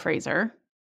hamburger out of the freezer,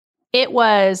 it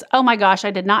was, oh my gosh,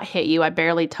 I did not hit you. I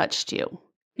barely touched you.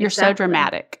 You're so Exactly.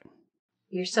 dramatic.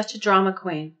 You're such a drama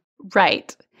queen.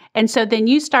 Right. And so then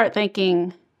you start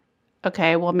thinking,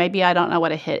 okay, well, maybe I don't know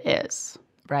what a hit is.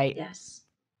 Right. Yes.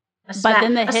 But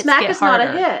then the a hits smack get is not a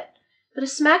harder. hit. But a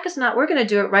smack is not, we're going to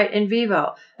do it right in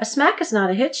vivo. A smack is not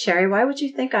a hit, Sherry. Why would you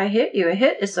think I hit you? A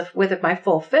hit is with my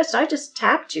full fist. I just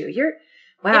tapped you.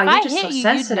 Wow, if you're I just hit so you,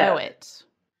 sensitive. you'd know it.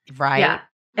 Right. Yeah.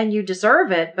 And you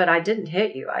deserve it, but I didn't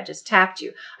hit you. I just tapped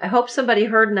you. I hope somebody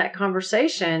heard in that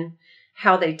conversation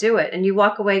how they do it. And you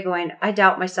walk away going, I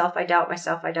doubt myself, I doubt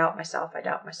myself, I doubt myself, I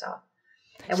doubt myself.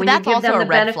 And So that's also a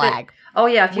red flag. Oh,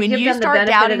 yeah. If you When give you them the start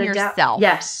benefit doubting of the doubt. yourself.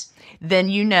 Yes. Then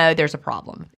you know there's a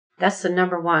problem. That's the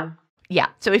number one. Yeah.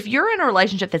 So if you're in a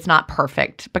relationship that's not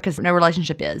perfect, because no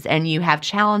relationship is, and you have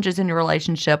challenges in your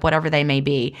relationship, whatever they may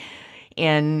be,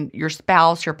 and your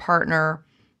spouse, your partner,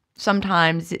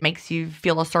 sometimes it makes you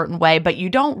feel a certain way, but you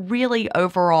don't really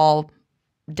overall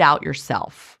doubt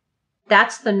yourself.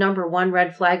 That's the number one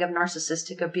red flag of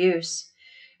narcissistic abuse.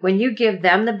 When you give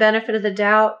them the benefit of the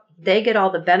doubt, they get all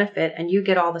the benefit and you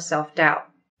get all the self-doubt.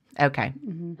 Okay.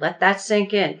 Mhm. Let that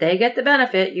sink in. They get the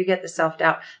benefit, you get the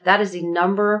self-doubt. That is the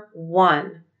number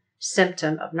one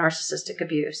symptom of narcissistic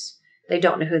abuse. They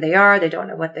don't know who they are. They don't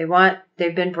know what they want.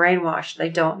 They've been brainwashed. They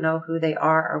don't know who they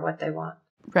are or what they want.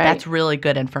 Right. That's really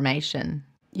good information.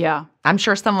 yeah. I'm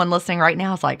sure someone listening right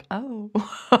now is like, oh.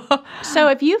 So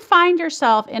if you find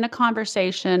yourself in a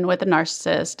conversation with a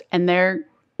narcissist and they're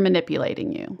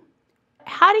manipulating you,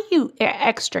 how do you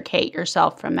extricate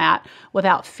yourself from that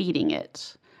without feeding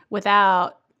it?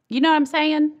 Without, you know what I'm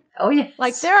saying? Oh, yes.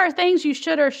 Like there are things you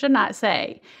should or should not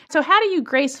say. So how do you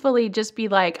gracefully just be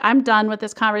like, I'm done with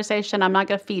this conversation. I'm not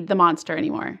going to feed the monster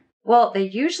anymore. Well, they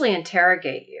usually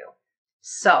interrogate you.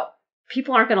 So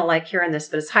people aren't going to like hearing this,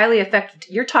 but it's highly effective.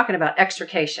 You're talking about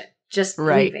extrication, just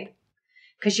Right. leaving.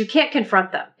 Because you can't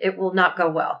confront them. It will not go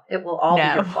well. It will all be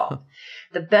your fault.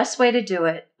 The best way to do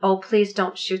it, oh, please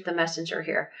don't shoot the messenger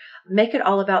here. Make it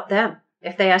all about them.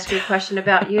 If they ask you a question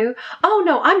about you, oh,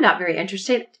 no, I'm not very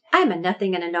interested. I'm a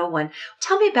nothing and a no one.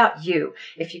 Tell me about you.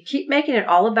 If you keep making it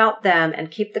all about them and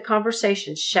keep the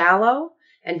conversation shallow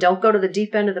and don't go to the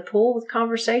deep end of the pool with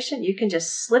conversation, you can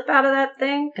just slip out of that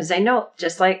thing because they know,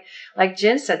 just like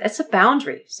Jen said, it's a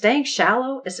boundary. Staying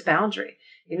shallow is a boundary.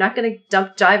 You're not going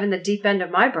to dive in the deep end of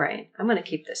my brain. I'm going to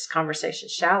keep this conversation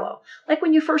shallow. Like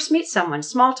when you first meet someone,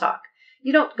 small talk.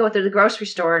 You don't go through the grocery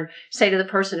store and say to the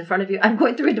person in front of you, I'm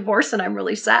going through a divorce and I'm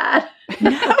really sad.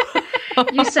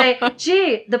 You say,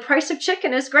 gee, the price of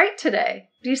chicken is great today.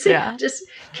 Do you see? Yeah. Just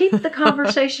keep the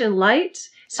conversation light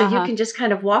So you can just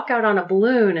kind of walk out on a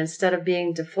balloon instead of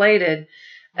being deflated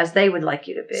as they would like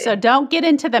you to be. So don't get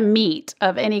into the meat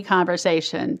of any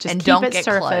conversation. Just And keep don't it get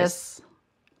surface.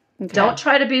 Okay. Don't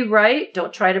try to be right.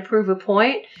 Don't try to prove a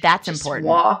point. That's Just important.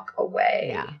 walk away.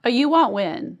 Yeah. Oh, you won't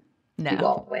win. No. You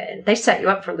won't win. They set you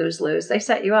up for lose-lose. They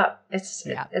set you up.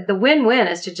 Yeah. The win-win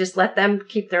is to just let them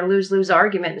keep their lose-lose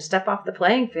argument and step off the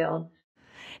playing field.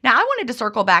 Now, I wanted to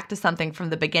circle back to something from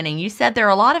the beginning. You said there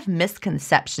are a lot of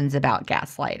misconceptions about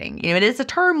gaslighting. It is a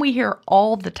term we hear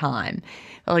all the time.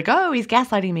 Like, oh, he's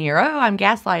gaslighting me, or oh, I'm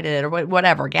gaslighted, or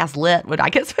whatever. Gaslit would, I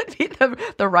guess, would be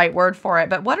the right word for it.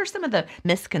 But what are some of the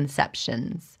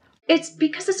misconceptions? It's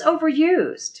because it's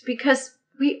overused, because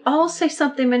we all say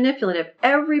something manipulative.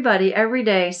 Everybody, every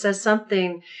day, says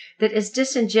something that is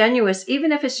disingenuous,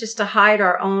 even if it's just to hide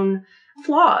our own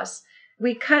flaws.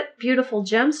 We cut beautiful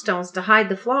gemstones to hide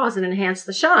the flaws and enhance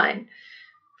the shine.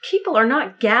 People are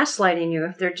not gaslighting you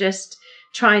if they're just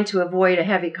trying to avoid a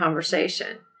heavy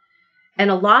conversation. And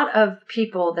a lot of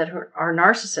people that are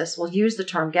narcissists will use the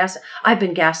term I've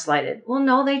been gaslighted. Well,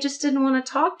 no, they just didn't want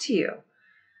to talk to you.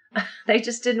 They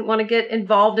just didn't want to get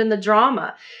involved in the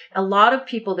drama. A lot of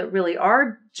people that really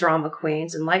are drama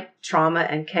queens and like trauma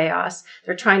and chaos,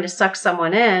 they're trying to suck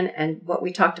someone in. And what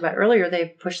we talked about earlier,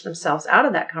 they push themselves out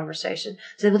of that conversation.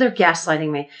 Say, well, they're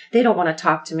gaslighting me. They don't want to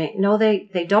talk to me. No, they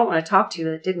don't want to talk to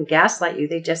you. They didn't gaslight you.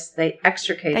 They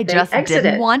extricated. They just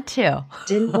didn't want to.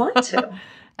 Didn't want to.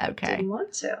 Okay. Didn't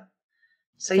want to.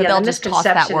 So they'll just toss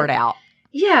that word out.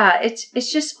 Yeah,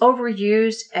 it's just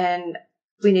overused, and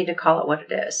we need to call it what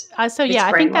it is. I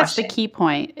think that's the key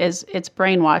point. Is it's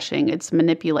brainwashing. It's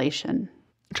manipulation.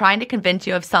 Trying to convince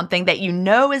you of something that you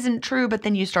know isn't true, but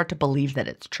then you start to believe that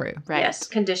it's true. Right. Yes,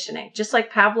 conditioning. Just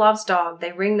like Pavlov's dog.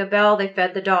 They ring the bell, they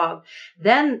fed the dog.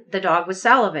 Then the dog would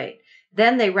salivate.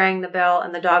 Then they rang the bell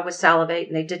and the dog would salivate,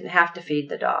 and they didn't have to feed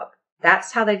the dog.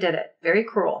 That's how they did it. Very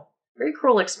cruel. Very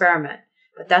cruel experiment.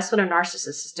 But that's what a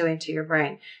narcissist is doing to your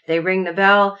brain. They ring the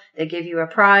bell, they give you a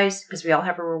prize, because we all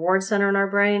have a reward center in our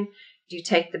brain. You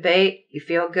take the bait, you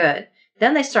feel good.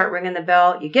 Then they start ringing the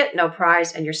bell, you get no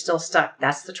prize, and you're still stuck.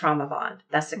 That's the trauma bond.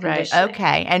 That's the conditioning. Right.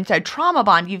 Okay. And so trauma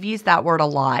bond, you've used that word a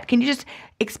lot. Can you just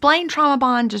explain trauma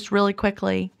bond just really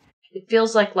quickly? It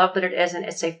feels like love, but it isn't.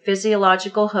 It's a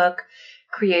physiological hook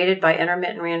created by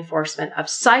intermittent reinforcement of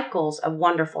cycles of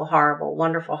wonderful,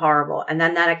 horrible, and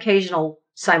then that occasional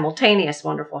simultaneous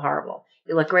wonderful, horrible.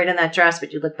 You look great in that dress,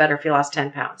 but you look better if you lost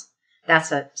 10 pounds.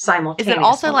 That's a simultaneous. Is it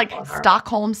also like horrible.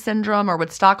 Stockholm syndrome, or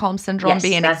would Stockholm syndrome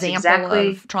be an example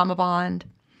of trauma bond?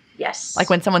 Yes. Like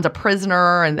when someone's a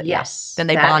prisoner and yes, then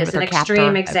they bond with their captor. That's an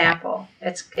extreme example. Okay.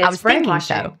 It's I was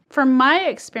brainwashing. Thinking so. From my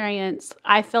experience,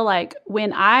 I feel like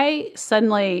when I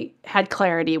suddenly had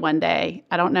clarity one day,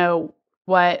 I don't know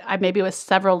maybe it was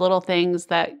several little things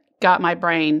that got my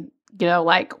brain,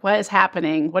 like, what is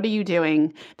happening? What are you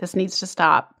doing? This needs to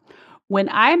stop. When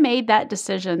I made that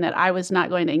decision that I was not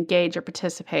going to engage or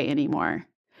participate anymore,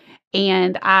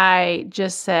 and I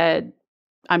just said,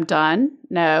 I'm done,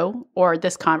 no, or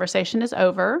this conversation is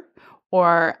over,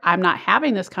 or I'm not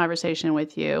having this conversation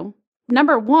with you.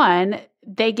 Number one,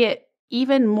 they get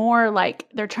even more like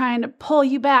they're trying to pull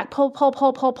you back, pull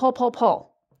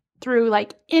through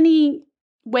like any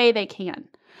way they can.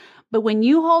 But when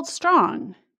you hold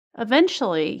strong,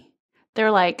 eventually they're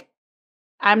like,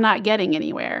 I'm not getting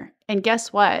anywhere. And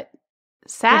guess what?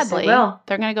 Sadly, they're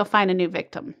going to go find a new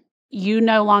victim. You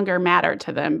no longer matter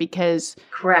to them because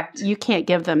you can't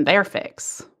give them their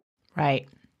fix. Right.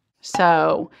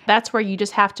 So that's where you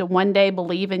just have to one day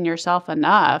believe in yourself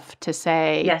enough to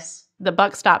say, yes, the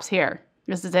buck stops here.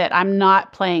 This is it. I'm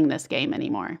not playing this game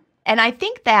anymore. And I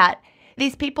think that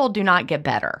these people do not get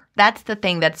better. That's the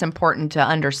thing that's important to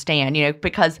understand,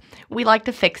 because we like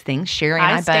to fix things. Sherry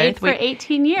and I both. Stayed for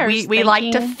 18 years. We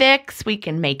like to fix. We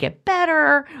can make it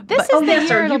better. This is the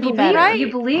year it'll be better. Right? You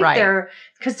believe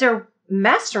because they're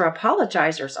master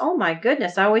apologizers. Oh my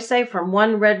goodness. I always say from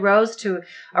one red rose to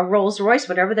a Rolls Royce,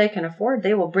 whatever they can afford,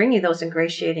 they will bring you those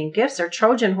ingratiating gifts. They're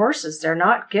Trojan horses. They're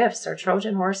not gifts. They're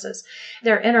Trojan horses.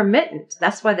 They're intermittent.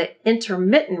 That's why the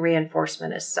intermittent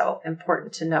reinforcement is so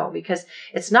important to know, because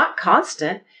it's not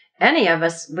constant. Any of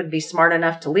us would be smart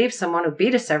enough to leave someone who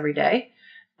beat us every day.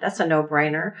 That's a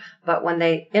no-brainer. But when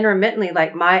they intermittently,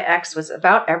 like my ex was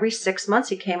about every 6 months,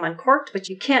 he came uncorked, but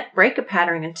you can't break a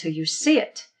pattern until you see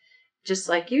it. Just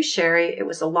like you, Sherry, it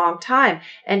was a long time.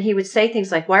 And he would say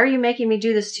things like, why are you making me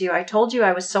do this to you? I told you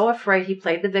I was so afraid. He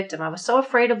played the victim. I was so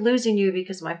afraid of losing you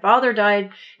because my father died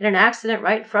in an accident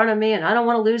right in front of me, and I don't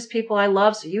want to lose people I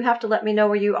love, so you have to let me know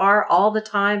where you are all the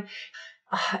time.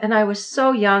 And I was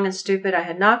so young and stupid. I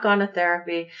had not gone to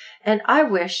therapy. And I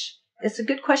wish It's a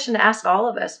good question to ask all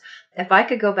of us. If I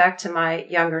could go back to my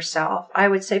younger self, I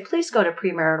would say, please go to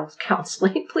premarital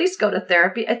counseling. Please go to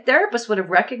therapy. A therapist would have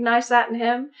recognized that in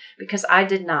him because I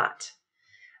did not.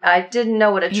 I didn't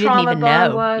know what a trauma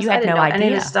bond was. I didn't know any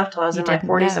of this stuff till I was in my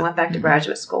 40s and went back to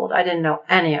graduate school. I didn't know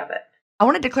any of it. I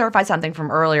wanted to clarify something from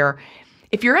earlier.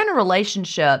 If you're in a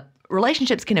relationship,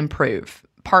 relationships can improve.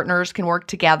 Partners can work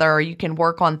together. You can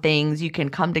work on things. You can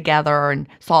come together and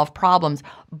solve problems.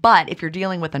 But if you're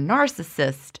dealing with a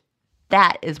narcissist,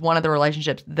 that is one of the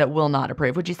relationships that will not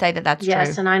improve. Would you say that that's true?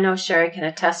 Yes, and I know Sherry can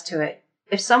attest to it.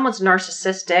 If someone's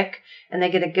narcissistic and they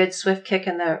get a good swift kick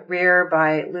in the rear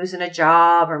by losing a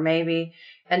job or maybe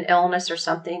an illness or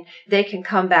something, they can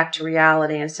come back to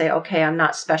reality and say, okay, I'm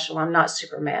not special. I'm not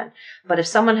Superman. But if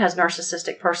someone has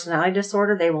narcissistic personality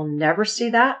disorder, they will never see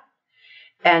that.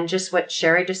 And just what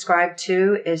Sherry described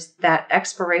too is that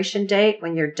expiration date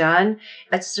when you're done.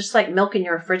 It's just like milk in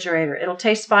your refrigerator. It'll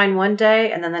taste fine one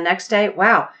day and then the next day,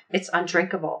 wow, it's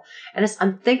undrinkable. And it's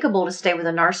unthinkable to stay with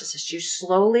a narcissist. You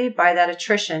slowly, by that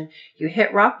attrition, you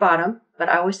hit rock bottom. But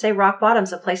I always say rock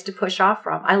bottom's a place to push off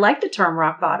from. I like the term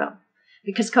rock bottom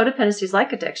because codependency is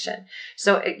like addiction.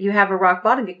 So you have a rock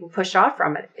bottom, you can push off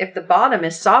from it. If the bottom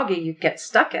is soggy, you get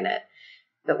stuck in it.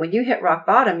 But when you hit rock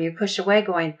bottom, you push away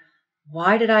going,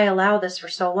 why did I allow this for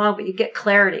so long? But you get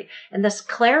clarity. And this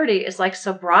clarity is like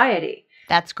sobriety.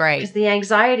 That's great. Because the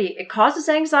anxiety, it causes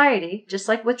anxiety, just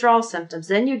like withdrawal symptoms.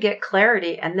 Then you get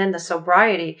clarity. And then the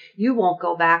sobriety, you won't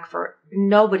go back for,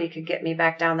 nobody could get me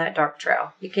back down that dark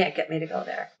trail. You can't get me to go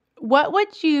there. What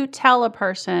would you tell a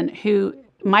person who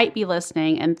might be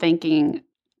listening and thinking,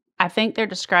 I think they're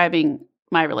describing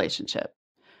my relationship,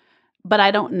 but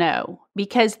I don't know,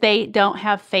 because they don't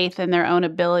have faith in their own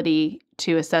ability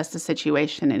to assess the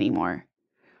situation anymore?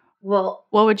 Well,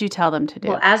 what would you tell them to do?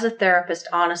 Well, as a therapist,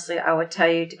 honestly, I would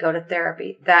tell you to go to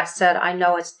therapy. That said, I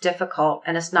know it's difficult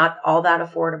and it's not all that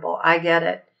affordable. I get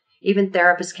it. Even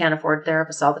therapists can't afford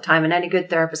therapists all the time, and any good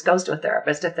therapist goes to a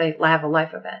therapist if they have a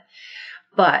life event.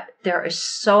 But there is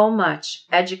so much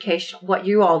education, what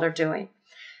you all are doing.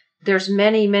 There's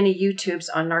many, many YouTubes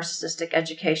on narcissistic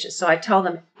education. So I tell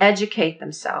them, educate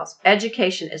themselves.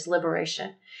 Education is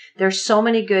liberation. There's so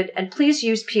many good, and please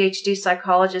use PhD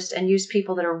psychologists and use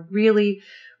people that are really,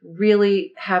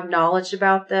 really have knowledge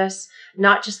about this,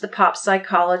 not just the pop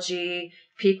psychology,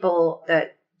 people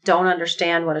that don't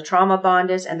understand what a trauma bond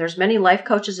is. And there's many life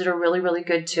coaches that are really, really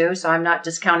good too. So I'm not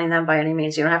discounting them by any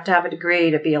means. You don't have to have a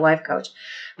degree to be a life coach,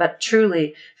 but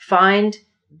truly find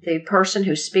the person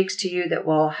who speaks to you that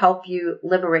will help you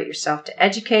liberate yourself, to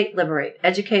educate, liberate,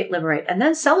 and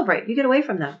then celebrate. You get away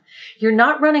from them. You're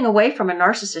not running away from a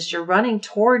narcissist. You're running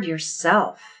toward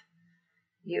yourself.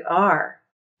 You are.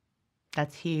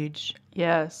 That's huge.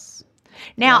 Yes.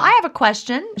 Now, I have a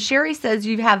question. Sherry says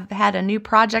you have had a new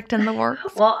project in the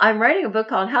works. Well, I'm writing a book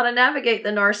called How to Navigate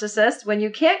the Narcissist When You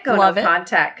Can't Go No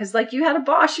Contact. Because like you had a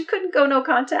boss, you couldn't go no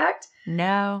contact.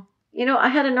 No. You know, I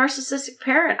had a narcissistic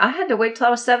parent. I had to wait till I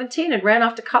was 17 and ran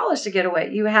off to college to get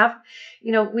away. You have,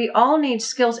 you know, we all need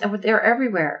skills, and they're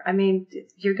everywhere. I mean,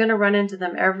 you're going to run into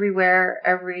them everywhere,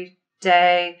 every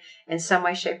day, in some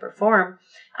way, shape, or form.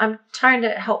 I'm trying to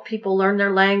help people learn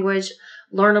their language,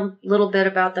 learn a little bit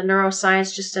about the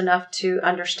neuroscience, just enough to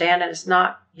understand it. It's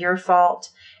not your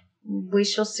fault. We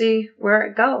shall see where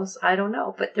it goes. I don't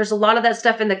know. But there's a lot of that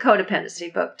stuff in the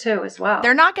codependency book too as well.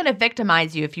 They're not going to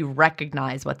victimize you if you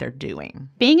recognize what they're doing.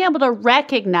 Being able to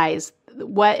recognize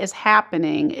what is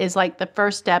happening is like the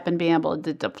first step in being able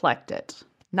to deflect it.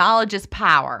 Knowledge is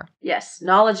power. Yes,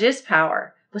 knowledge is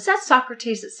power. Was that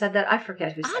Socrates that said that? I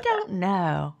forget who said that. I don't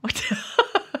know.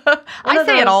 I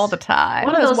say it all the time.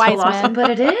 One of those wise men.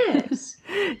 But it is.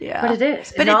 Yeah. But it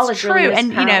is. But knowledge it's true. Really is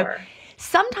and, power. You know,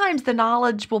 sometimes the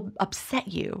knowledge will upset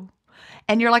you.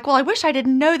 And you're like, well, I wish I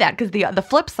didn't know that, because the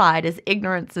flip side is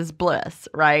ignorance is bliss,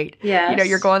 right? Yes. You know,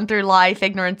 you're going through life,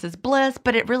 ignorance is bliss,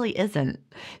 but it really isn't.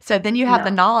 So then you have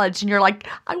the knowledge and you're like,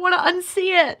 I want to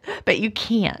unsee it, but you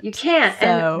can't. You can't.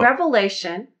 So. And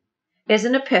revelation is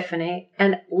an epiphany.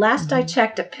 And last I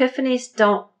checked, epiphanies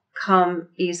don't come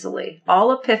easily.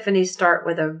 All epiphanies start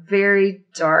with a very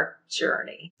dark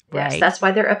journey. Yes, that's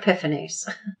why they're epiphanies.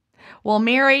 Well,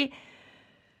 Mary,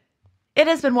 it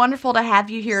has been wonderful to have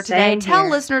you here today. Tell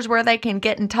listeners where they can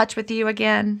get in touch with you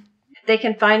again. They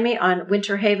can find me on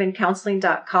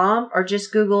winterhavencounseling.com or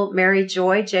just Google Mary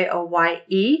Joy, Joye,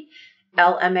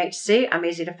 LMHC. I'm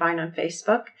easy to find on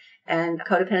Facebook. And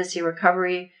Codependency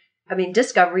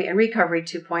Discovery and Recovery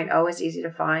 2.0 is easy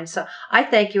to find. So I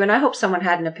thank you, and I hope someone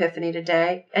had an epiphany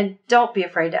today. And don't be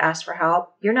afraid to ask for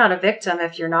help. You're not a victim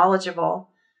if you're knowledgeable.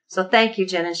 So thank you,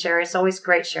 Jen and Sherry. It's always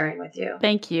great sharing with you.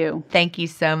 Thank you. Thank you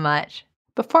so much.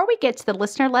 Before we get to the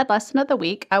listener-led lesson of the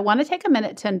week, I want to take a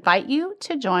minute to invite you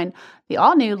to join the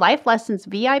all-new Life Lessons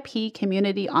VIP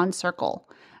community on Circle.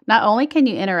 Not only can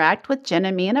you interact with Jen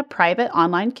and me in a private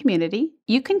online community,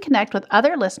 you can connect with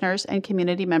other listeners and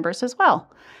community members as well.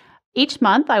 Each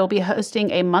month, I will be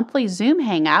hosting a monthly Zoom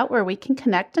hangout where we can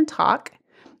connect and talk.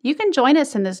 You can join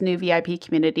us in this new VIP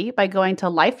community by going to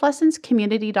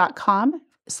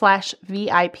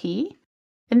lifelessonscommunity.com/VIP.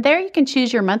 And there you can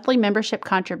choose your monthly membership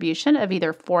contribution of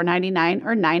either $4.99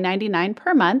 or $9.99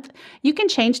 per month. You can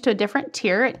change to a different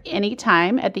tier at any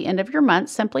time at the end of your month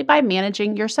simply by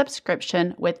managing your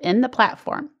subscription within the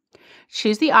platform.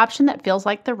 Choose the option that feels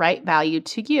like the right value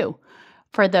to you.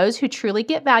 For those who truly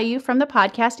get value from the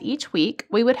podcast each week,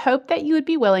 we would hope that you would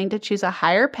be willing to choose a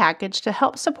higher package to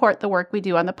help support the work we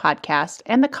do on the podcast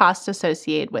and the costs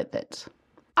associated with it.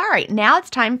 All right, now it's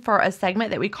time for a segment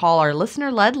that we call our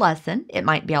listener-led lesson. It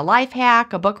might be a life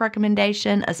hack, a book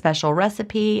recommendation, a special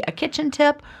recipe, a kitchen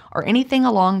tip, or anything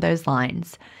along those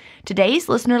lines. Today's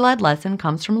listener-led lesson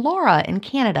comes from Laura in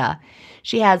Canada.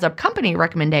 She has a company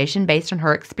recommendation based on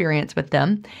her experience with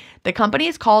them. The company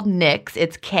is called Knix.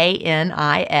 It's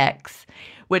Knix,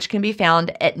 which can be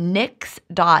found at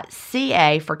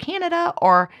knix.ca for Canada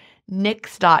or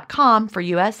Knix.com for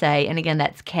USA. And again,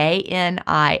 that's knix.ca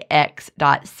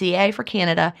for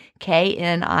Canada,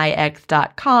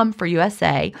 knix.com for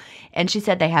USA. And she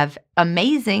said they have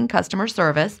amazing customer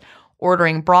service.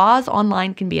 Ordering bras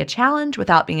online can be a challenge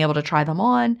without being able to try them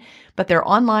on, but their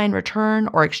online return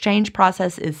or exchange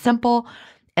process is simple,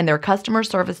 and their customer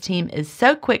service team is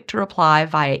so quick to reply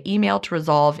via email to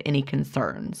resolve any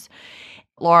concerns.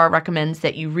 Laura recommends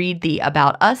that you read the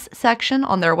About Us section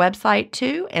on their website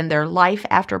too, and their Life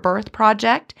After Birth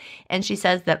project. And she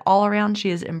says that all around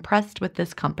she is impressed with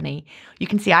this company. You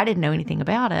can see I didn't know anything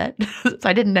about it, so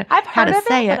I didn't know I've how heard to of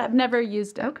say it, it. but I've never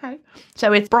used it. Okay.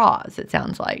 So it's bras, it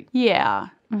sounds like. Yeah.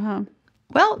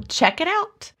 Well, check it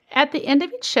out. At the end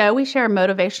of each show, we share a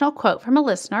motivational quote from a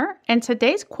listener, and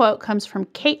today's quote comes from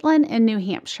Caitlin in New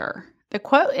Hampshire. The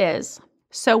quote is,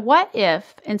 "So what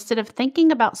if, instead of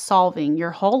thinking about solving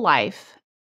your whole life,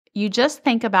 you just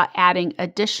think about adding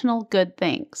additional good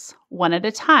things, one at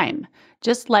a time?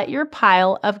 Just let your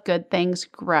pile of good things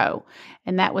grow."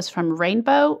 And that was from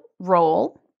Rainbow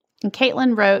Roll. And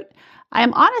Caitlin wrote, "I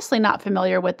am honestly not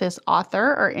familiar with this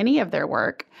author or any of their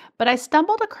work, but I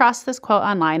stumbled across this quote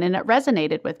online and it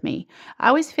resonated with me. I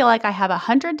always feel like I have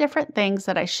 100 different things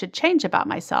that I should change about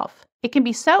myself. It can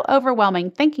be so overwhelming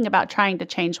thinking about trying to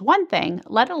change one thing,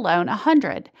 let alone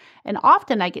 100. And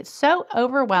often I get so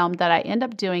overwhelmed that I end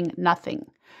up doing nothing.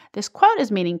 This quote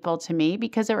is meaningful to me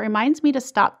because it reminds me to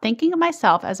stop thinking of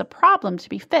myself as a problem to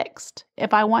be fixed.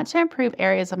 If I want to improve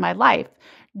areas of my life,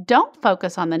 don't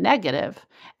focus on the negative.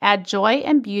 Add joy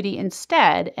and beauty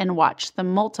instead and watch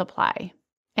them multiply."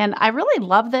 And I really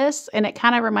love this, and it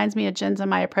kind of reminds me of Jen's and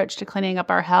my approach to cleaning up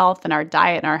our health and our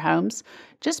diet in our homes.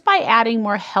 Just by adding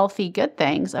more healthy, good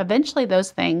things, eventually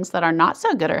those things that are not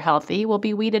so good or healthy will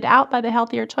be weeded out by the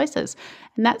healthier choices.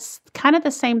 And that's kind of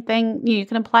the same thing. You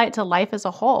can apply it to life as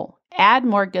a whole. Add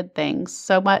more good things,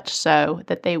 so much so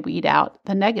that they weed out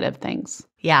the negative things.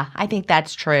 Yeah, I think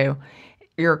that's true.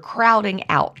 You're crowding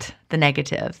out the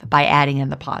negative by adding in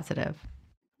the positive.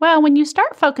 Well, when you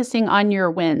start focusing on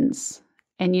your wins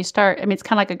and you start, it's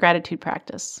kind of like a gratitude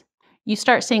practice. You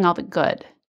start seeing all the good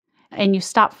and you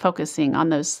stop focusing on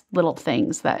those little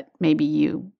things that maybe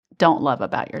you don't love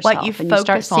about yourself. What you and focus you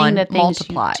start seeing on the things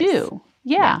multiplies. you do.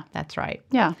 Yeah. That's right.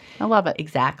 Yeah. I love it.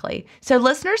 Exactly. So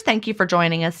listeners, thank you for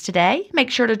joining us today.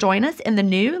 Make sure to join us in the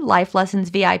new Life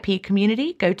Lessons VIP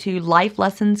community. Go to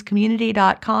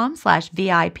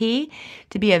lifelessonscommunity.com/VIP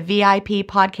to be a VIP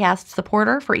podcast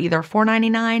supporter for either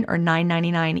 $4.99 or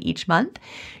 $9.99 each month.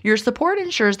 Your support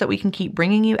ensures that we can keep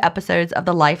bringing you episodes of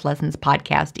the Life Lessons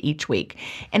podcast each week.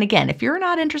 And again, if you're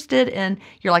not interested in,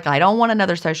 you're like, I don't want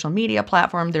another social media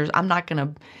platform. I'm not going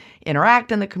to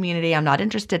interact in the community. I'm not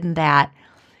interested in that.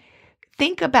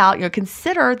 Think about,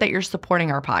 consider that you're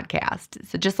supporting our podcast.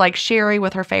 So just like Sherry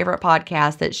with her favorite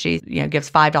podcast that she,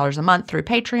 gives $5 a month through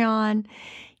Patreon.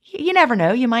 You never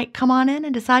know. You might come on in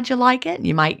and decide you like it.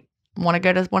 You might want to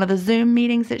go to one of the Zoom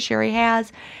meetings that Sherry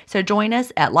has. So join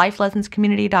us at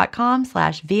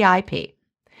lifelessonscommunity.com/VIP.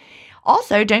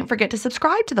 Also, don't forget to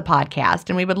subscribe to the podcast,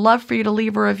 and we would love for you to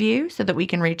leave a review so that we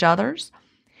can reach others.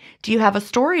 Do you have a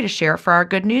story to share for our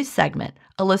good news segment,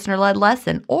 a listener-led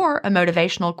lesson, or a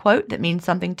motivational quote that means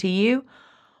something to you?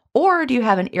 Or do you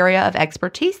have an area of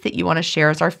expertise that you want to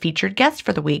share as our featured guest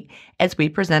for the week as we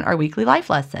present our weekly life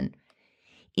lesson?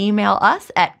 Email us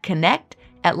at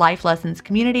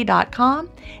connect@lifelessonscommunity.com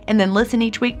and then listen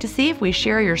each week to see if we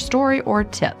share your story or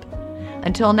tip.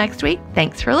 Until next week,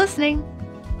 thanks for listening.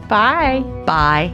 Bye. Bye.